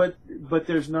does. But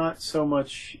there's not so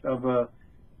much of a.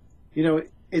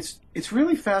 It's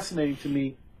really fascinating to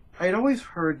me. I had always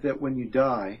heard that when you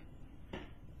die,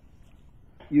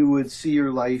 you would see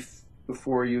your life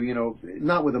before you,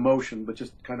 not with emotion, but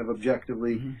just kind of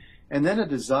objectively. Mm-hmm. And then a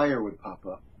desire would pop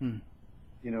up.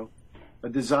 A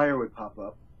desire would pop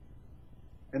up.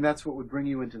 And that's what would bring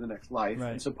you into the next life.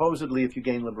 Right. And supposedly, if you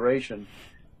gain liberation,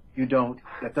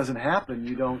 that doesn't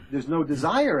happen. There's no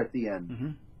desire at the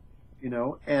end.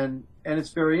 Mm-hmm. And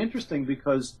it's very interesting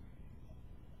because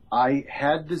I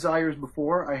had desires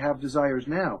before, I have desires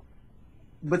now.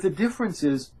 But the difference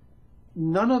is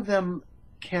none of them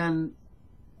can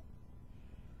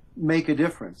make a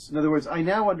difference. In other words, I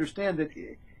now understand that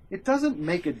it doesn't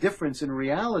make a difference in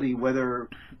reality whether,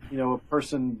 a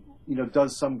person,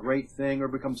 does some great thing or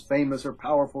becomes famous or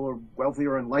powerful or wealthy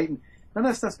or enlightened. None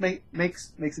of that stuff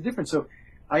makes a difference. So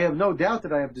I have no doubt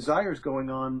that I have desires going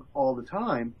on all the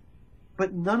time,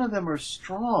 but none of them are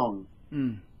strong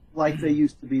like they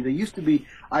used to be. They used to be,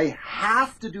 I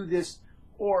have to do this,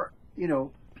 or,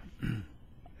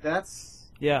 that's...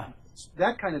 Yeah.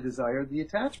 That kind of desire, the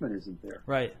attachment isn't there.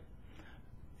 Right.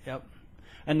 Yep.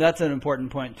 And that's an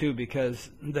important point, too, because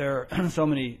there are so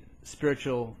many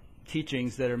spiritual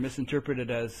teachings that are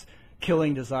misinterpreted as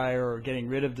killing desire or getting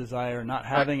rid of desire, not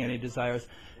having any desires.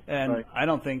 And I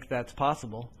don't think that's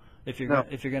possible if you're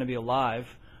going to be alive.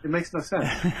 It makes no sense.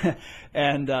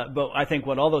 And but I think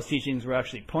what all those teachings were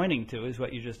actually pointing to is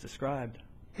what you just described.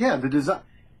 Yeah, the desire.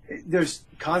 There's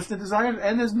constant desires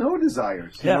and there's no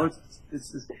desires. Yeah.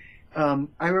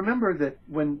 I remember that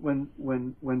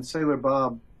when Sailor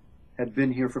Bob had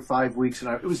been here for 5 weeks,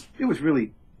 and it was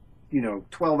really,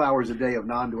 12 hours a day of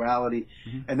non-duality,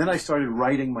 and then I started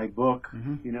writing my book,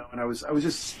 and I was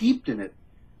just steeped in it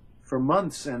for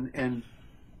months, and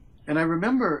I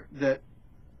remember that,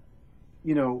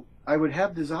 I would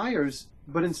have desires,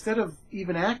 but instead of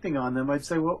even acting on them, I'd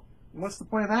say, well, what's the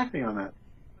point of acting on that?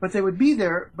 But they would be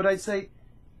there, but I'd say,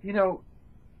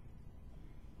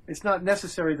 it's not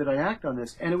necessary that I act on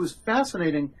this. And it was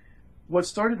fascinating. What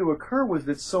started to occur was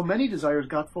that so many desires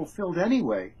got fulfilled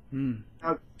anyway,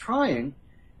 without trying.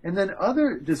 And then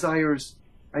other desires,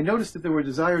 I noticed that there were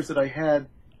desires that I had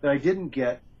that I didn't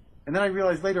get. And then I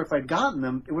realized later if I'd gotten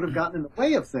them, it would have gotten in the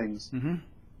way of things. Mm-hmm.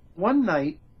 One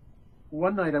night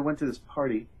I went to this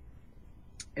party,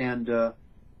 and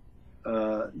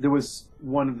there was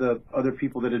one of the other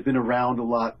people that had been around a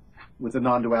lot with the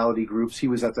non-duality groups. He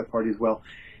was at that party as well.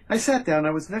 I sat down.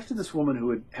 I was next to this woman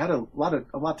who had a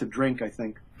lot to drink, I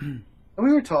think. And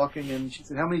we were talking, and she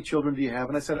said, "How many children do you have?"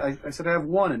 And I said, "I have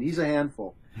one, and he's a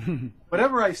handful."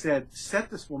 Whatever I said set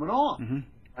this woman off.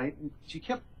 Right? And she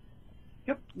kept,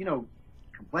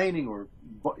 complaining or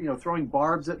throwing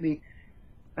barbs at me.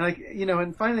 And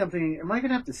and finally I'm thinking, am I going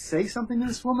to have to say something to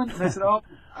this woman? And I said,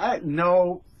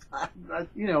 no.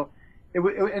 It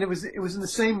was in the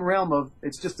same realm of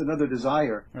it's just another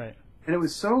desire. Right. And it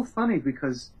was so funny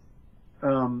because,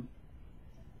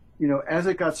 as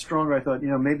it got stronger, I thought,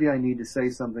 maybe I need to say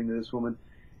something to this woman.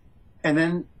 And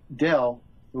then Del,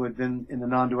 who had been in the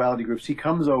non-duality groups, he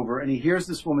comes over and he hears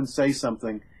this woman say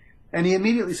something, and he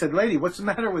immediately said, "Lady, what's the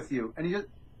matter with you?" And he just,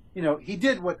 he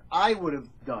did what I would have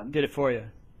done. Did it for you.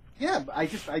 Yeah, but I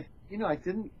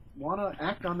didn't want to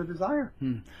act on the desire.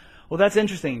 Well, that's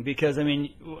interesting because,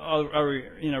 I'll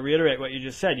reiterate what you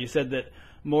just said. You said that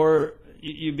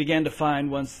you began to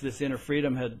find once this inner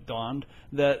freedom had dawned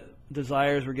that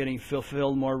desires were getting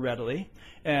fulfilled more readily,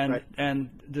 and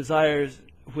desires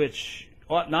which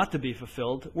ought not to be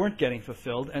fulfilled weren't getting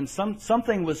fulfilled, and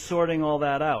something was sorting all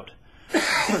that out.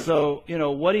 So,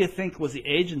 what do you think was the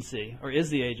agency, or is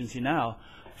the agency now,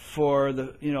 for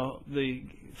the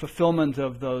fulfillment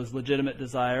of those legitimate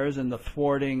desires and the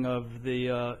thwarting of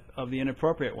the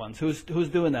inappropriate ones? Who's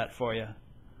doing that for you?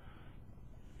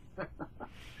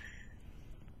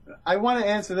 I want to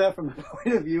answer that from the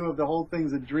point of view of the whole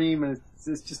thing's a dream, and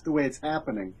it's just the way it's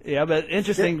happening. Yeah, but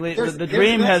interestingly, the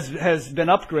dream has been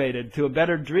upgraded to a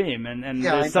better dream, and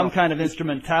there's some kind of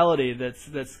instrumentality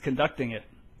that's conducting it.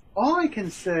 All I can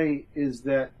say is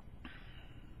that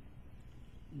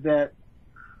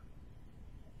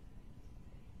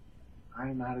I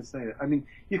don't know how to say it.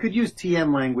 You could use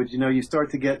TM language. You start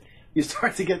to get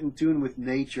in tune with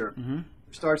nature. Mm-hmm.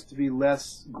 There starts to be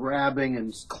less grabbing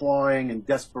and clawing and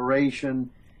desperation.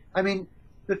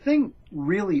 The thing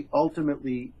really,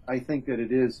 ultimately, I think that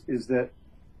it is that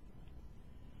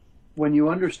when you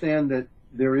understand that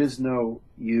there is no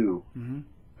you,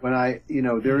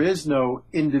 there is no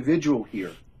individual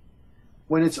here.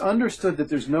 When it's understood that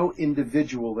there's no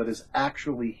individual that is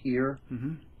actually here,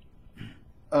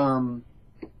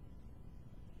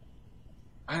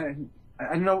 I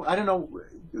don't know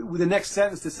the next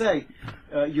sentence to say.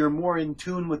 You're more in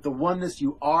tune with the oneness.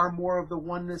 You are more of the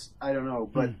oneness. I don't know,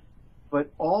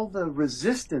 but all the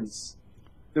resistance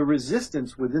the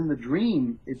resistance within the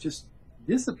dream, it just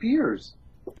disappears.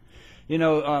 You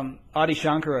know, Adi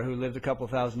Shankara, who lived a couple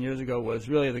thousand years ago, was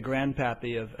really the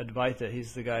grandpappy of Advaita.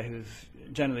 He's the guy who's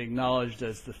generally acknowledged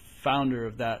as the founder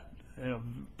of that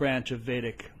branch of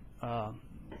Vedic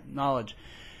knowledge.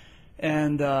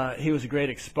 And he was a great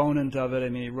exponent of it. I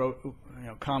mean, he wrote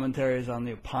commentaries on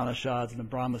the Upanishads and the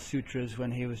Brahma Sutras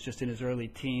when he was just in his early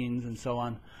teens and so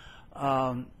on.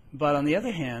 But on the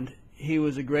other hand, he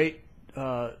was a great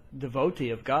devotee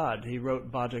of God. He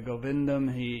wrote Bhaja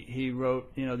Govindam. He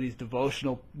wrote these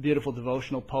beautiful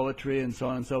devotional poetry and so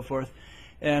on and so forth.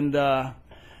 And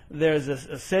there's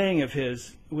a saying of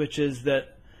his which is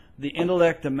that the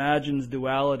intellect imagines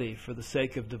duality for the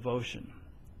sake of devotion.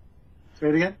 Say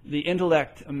it again? The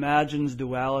intellect imagines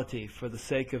duality for the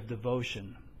sake of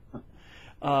devotion.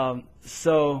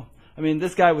 So, I mean,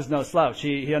 this guy was no slouch.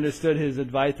 He understood his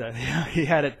Advaita. He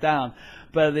had it down.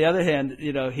 But on the other hand,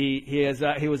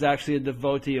 he was actually a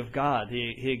devotee of God.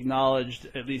 He acknowledged,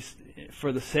 at least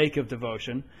for the sake of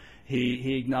devotion,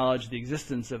 he acknowledged the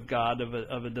existence of God,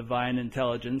 of a divine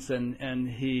intelligence, and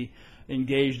he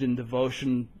engaged in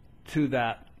devotion to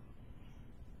that.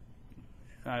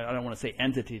 I don't want to say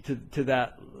entity, to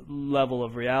that level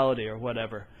of reality or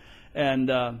whatever. And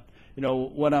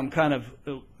what I'm kind of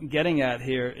getting at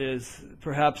here is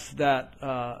perhaps that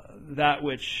that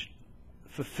which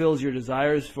fulfills your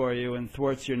desires for you and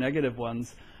thwarts your negative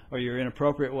ones or your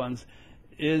inappropriate ones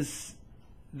is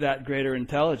that greater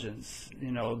intelligence,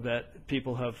 that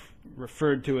people have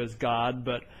referred to as God,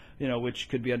 but which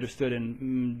could be understood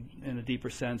in a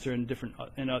deeper sense or in different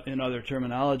in other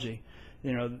terminology.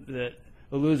 That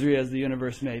illusory as the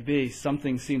universe may be,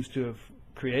 something seems to have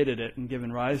created it and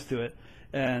given rise to it,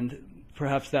 and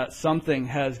perhaps that something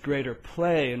has greater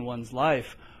play in one's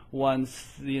life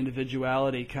once the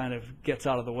individuality kind of gets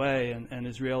out of the way and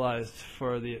is realized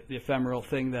for the ephemeral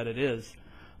thing that it is.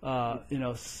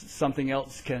 Something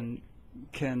else can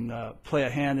play a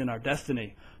hand in our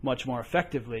destiny much more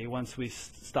effectively once we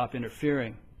stop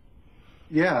interfering.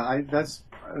 Yeah, that's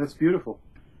beautiful.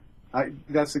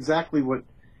 That's exactly what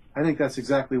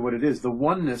it is. The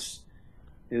oneness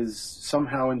is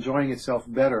somehow enjoying itself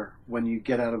better when you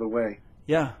get out of the way.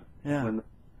 Yeah. When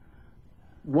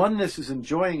oneness is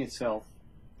enjoying itself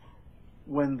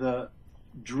when the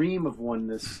dream of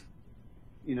oneness,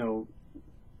 when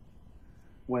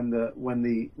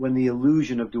the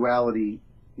illusion of duality,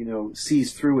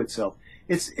 sees through itself.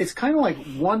 It's kind of like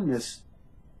oneness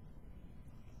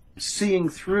seeing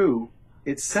through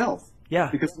itself. Yeah.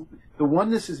 Because the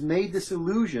oneness has made this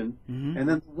illusion, and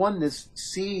then the oneness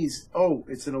sees, oh,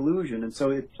 it's an illusion, and so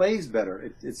it plays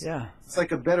better. It's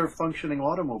like a better functioning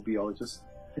automobile.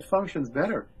 It functions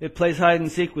better. It plays hide and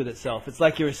seek with itself. It's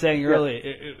like you were saying earlier.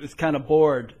 It was kind of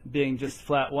bored being just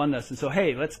flat oneness, and so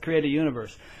hey, let's create a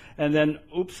universe. And then,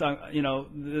 oops, then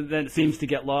it seems to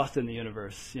get lost in the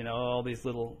universe. All these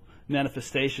little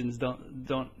manifestations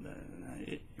don't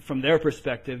from their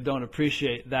perspective, don't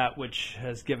appreciate that which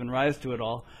has given rise to it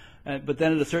all. But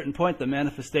then at a certain point, the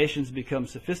manifestations become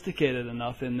sophisticated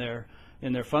enough in their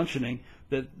functioning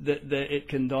that it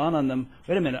can dawn on them,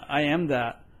 wait a minute, I am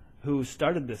that who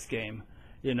started this game.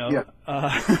 And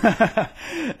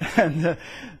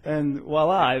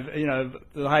voila, the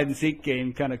hide and seek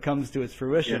game kind of comes to its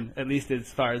fruition, at least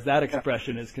as far as that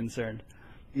expression is concerned.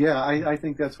 Yeah, I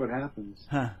think that's what happens.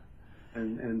 Huh.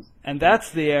 And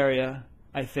that's the area,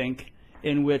 I think,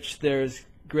 in which there's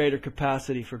greater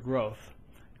capacity for growth,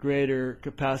 greater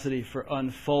capacity for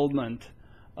unfoldment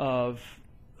of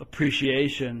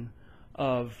appreciation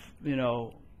of,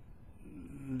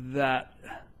 that,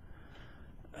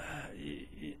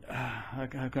 how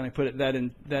can I put it,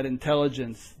 that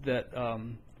intelligence that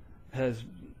has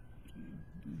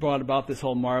brought about this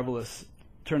whole marvelous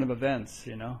turn of events,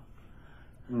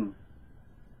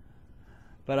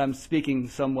 But I'm speaking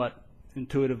somewhat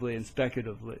intuitively and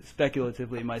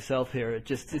speculatively myself here. It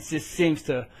just seems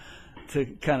to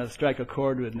kind of strike a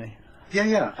chord with me.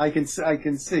 Yeah, I can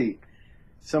see.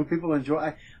 Some people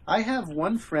enjoy. I have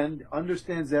one friend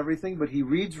understands everything, but he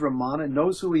reads Ramana,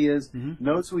 knows who he is,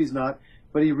 knows who he's not,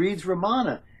 but he reads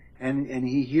Ramana, and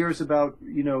he hears about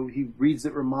he reads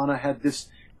that Ramana had this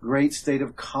great state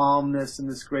of calmness and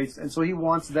this great, and so he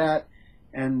wants that,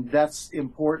 and that's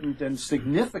important and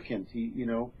significant.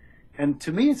 And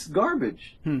to me it's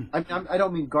garbage. I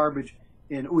don't mean garbage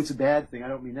in it's a bad thing. I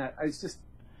don't mean that. It's just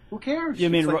who cares?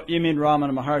 You mean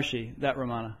Ramana Maharshi? That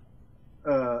Ramana?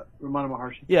 Ramana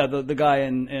Maharshi. Yeah, the guy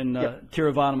in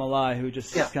Tiruvannamalai who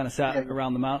just kind of sat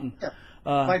around the mountain. Yeah.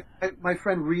 My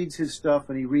friend reads his stuff,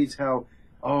 and he reads how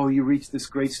you reach this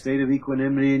great state of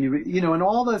equanimity, and and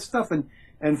all that stuff, and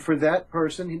And for that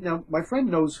person, now my friend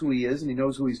knows who he is and he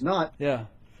knows who he's not, Yeah.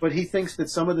 but he thinks that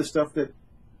some of the stuff that,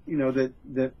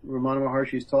 that Ramana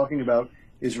Maharshi is talking about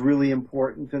is really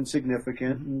important and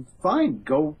significant. And fine,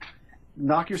 go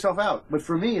knock yourself out. But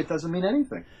for me, it doesn't mean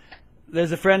anything.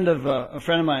 There's a friend of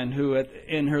mine who,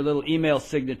 in her little email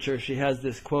signature, she has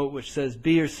this quote which says,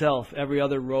 "Be yourself. Every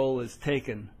other role is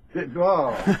taken."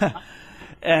 Oh.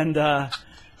 And I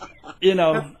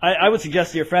would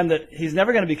suggest to your friend that he's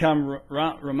never going to become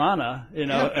Ramana.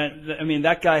 And I mean,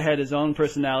 that guy had his own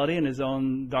personality and his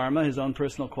own dharma, his own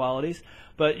personal qualities.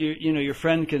 But your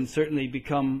friend can certainly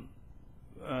become,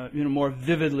 more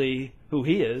vividly who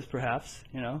he is, perhaps.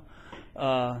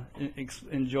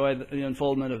 Enjoy the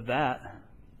unfoldment of that.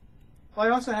 Well, I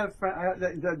also had a friend.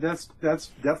 That's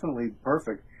definitely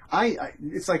perfect.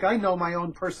 It's like I know my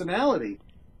own personality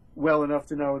well enough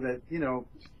to know that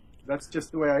that's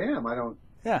just the way I am. I don't.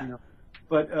 Yeah.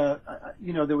 But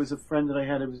there was a friend that I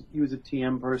had. He was a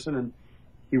TM person, and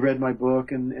he read my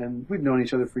book, and we've known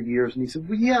each other for years. And he said,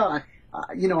 "Well, yeah,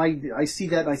 I see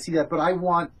that, and I see that, but I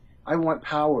want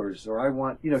powers, or I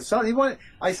want, something."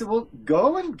 I said, "Well,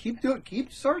 go and keep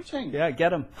searching." Yeah,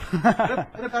 get him.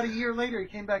 And about a year later, he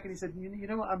came back and he said, "You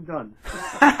know what? I'm done."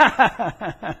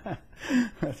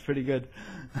 That's pretty good.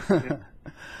 Yeah.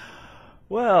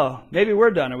 Well, maybe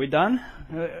we're done. Are we done?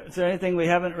 Is there anything we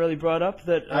haven't really brought up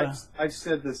that? I've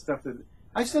said the stuff that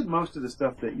I said most of the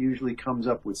stuff that usually comes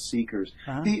up with seekers.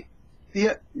 Uh-huh.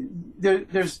 There's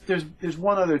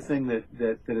one other thing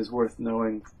that is worth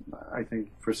knowing, I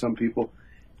think, for some people,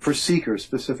 for seekers,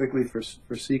 specifically for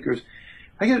seekers.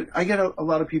 I get a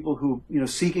lot of people who,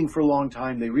 seeking for a long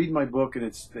time, they read my book and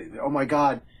oh my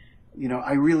God,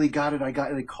 I really got it.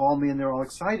 They call me and they're all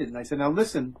excited. And I said, now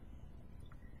listen,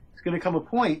 it's going to come a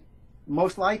point,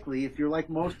 most likely, if you're like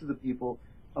most of the people,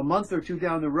 a month or two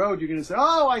down the road, you're going to say,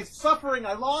 oh, I'm suffering,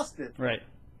 I lost it. Right.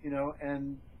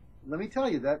 And let me tell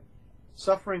you that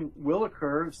suffering will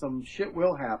occur, some shit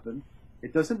will happen.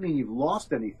 It doesn't mean you've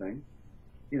lost anything.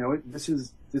 This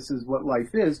is what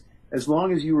life is. As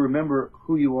long as you remember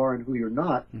who you are and who you're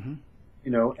not, mm-hmm.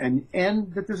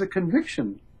 And that there's a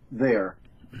conviction there,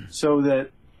 so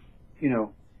that,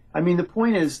 the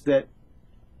point is that,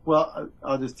 well,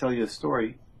 I'll just tell you a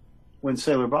story. When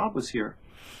Sailor Bob was here,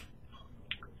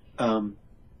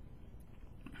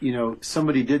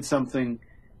 somebody did something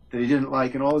that he didn't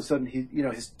like, and all of a sudden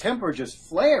his temper just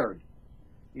flared,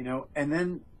 and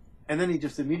then he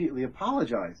just immediately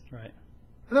apologized. Right.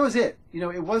 And that was it.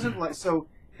 It wasn't like, so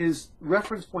his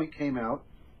reference point came out,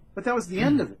 but that was the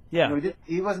end of it. Yeah.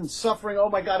 He wasn't suffering. Oh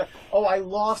my God. Oh, I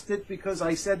lost it because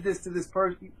I said this to this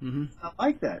person. Mm-hmm. Not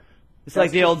like that. It's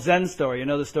like the old Zen story,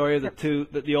 the story of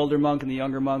the older monk and the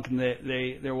younger monk, and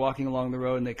they're walking along the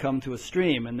road and they come to a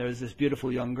stream, and there's this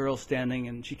beautiful young girl standing,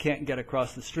 and she can't get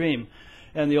across the stream.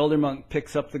 And the older monk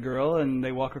picks up the girl, and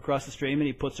they walk across the stream, and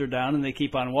he puts her down, and they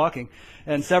keep on walking.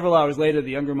 And several hours later,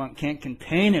 the younger monk can't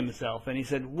contain himself, and he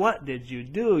said, "What did you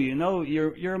do?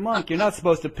 You're a monk. You're not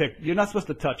supposed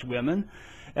to touch women."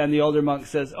 And the older monk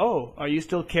says, "Oh, are you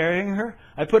still carrying her?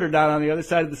 I put her down on the other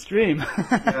side of the stream."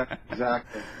 Yeah,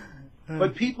 exactly.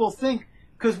 But people think,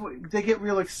 because they get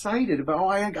real excited about, oh,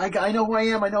 I know who I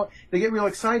am, I know. They get real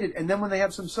excited, and then when they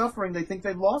have some suffering, they think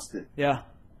they've lost it. Yeah.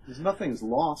 Because nothing's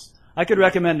lost. I could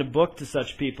recommend a book to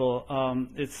such people.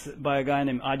 It's by a guy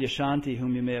named Adyashanti,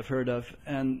 whom you may have heard of,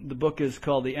 and the book is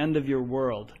called The End of Your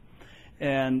World.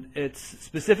 And it's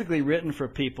specifically written for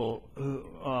people who,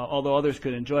 although others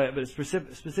could enjoy it, but it's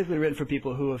specifically written for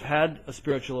people who have had a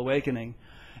spiritual awakening.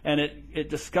 And it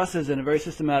discusses in a very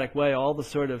systematic way all the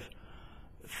sort of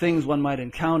things one might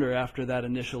encounter after that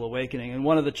initial awakening. And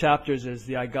one of the chapters is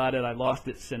the I got it, I lost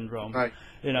it syndrome. Right.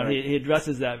 Right. He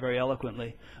addresses that very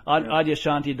eloquently.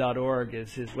 Adyashanti.org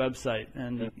is his website,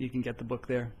 and you can get the book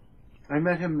there. I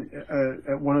met him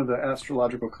at one of the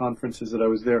astrological conferences that I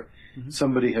was there. Mm-hmm.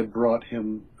 Somebody had brought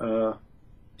him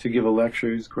to give a lecture.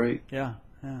 He was great. Yeah.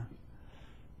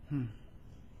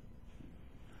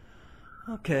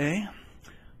 Okay.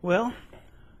 Well,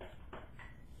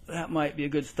 that might be a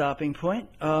good stopping point.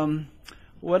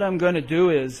 What I'm going to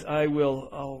do is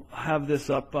I'll have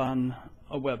this up on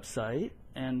a website,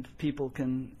 and people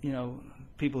can,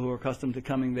 people who are accustomed to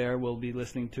coming there will be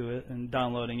listening to it and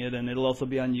downloading it, and it'll also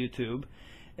be on YouTube.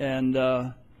 And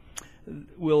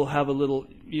we'll have a little,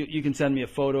 you can send me a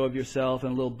photo of yourself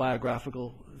and a little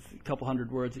biographical, a couple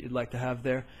hundred words that you'd like to have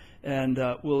there. And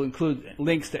we'll include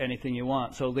links to anything you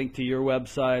want. So a link to your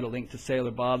website, a link to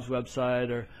Sailor Bob's website,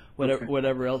 or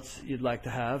whatever else you'd like to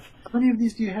have. How many of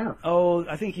these do you have? Oh,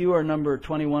 I think you are number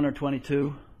 21 or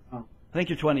 22. Oh. I think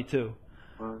you're 22.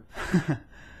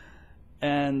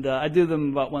 And I do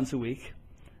them about once a week.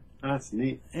 That's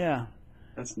neat. Yeah.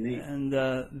 That's neat. And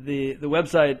the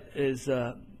website is,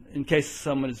 in case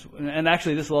someone is, and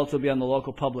actually this will also be on the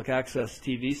local public access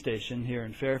TV station here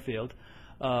in Fairfield.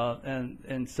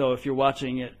 And so if you're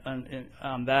watching it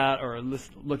on that or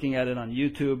looking at it on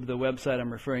YouTube, the website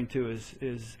I'm referring to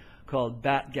is called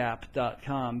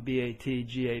batgap.com,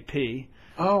 BATGAP.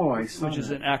 Oh, I saw which is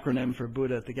that. an acronym for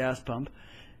Buddha at the Gas Pump.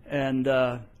 And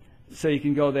so you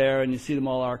can go there and you see them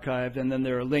all archived, and then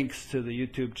there are links to the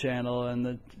YouTube channel,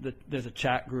 and there's a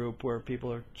chat group where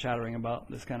people are chattering about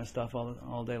this kind of stuff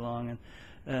all day long,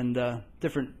 and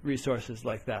different resources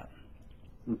like that.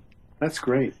 That's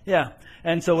great. Yeah,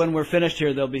 and so when we're finished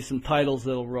here, there'll be some titles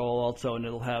that'll roll also, and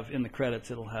it'll have, in the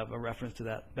credits, it'll have a reference to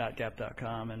that,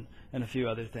 batgap.com, and a few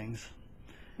other things.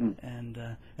 And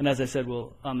as I said,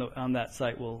 we'll on that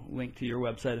site we'll link to your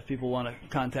website if people want to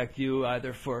contact you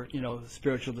either for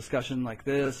spiritual discussion like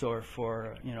this or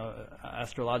for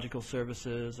astrological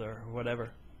services or whatever.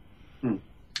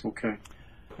 Okay.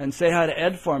 And say hi to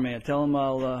Ed for me and tell him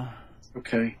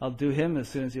Okay. I'll do him as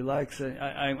soon as he likes.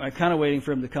 I'm kind of waiting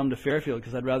for him to come to Fairfield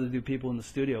because I'd rather do people in the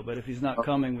studio. But if he's not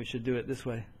coming, we should do it this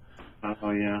way.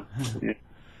 Oh yeah.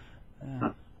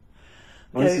 Yeah.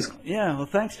 Well, This is, yeah. Well,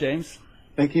 thanks, James.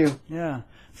 thank you. Yeah.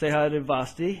 Say hi to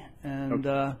Vasti. And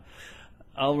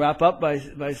I'll wrap up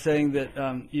by saying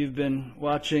that you've been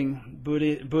watching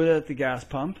Buddha at the Gas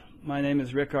Pump. My name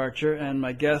is Rick Archer, and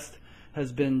my guest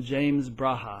has been James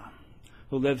Braha,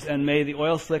 who lives, and may the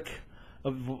oil slick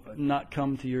not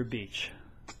come to your beach.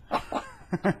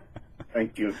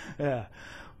 Thank you. Yeah.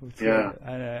 Yeah.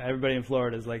 Everybody in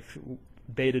Florida is like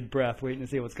bated breath, waiting to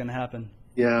see what's going to happen.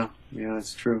 Yeah. Yeah,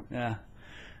 that's true. Yeah.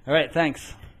 All right.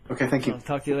 Thanks. Okay, thank you. I'll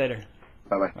talk to you later.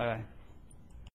 Bye-bye. Bye-bye.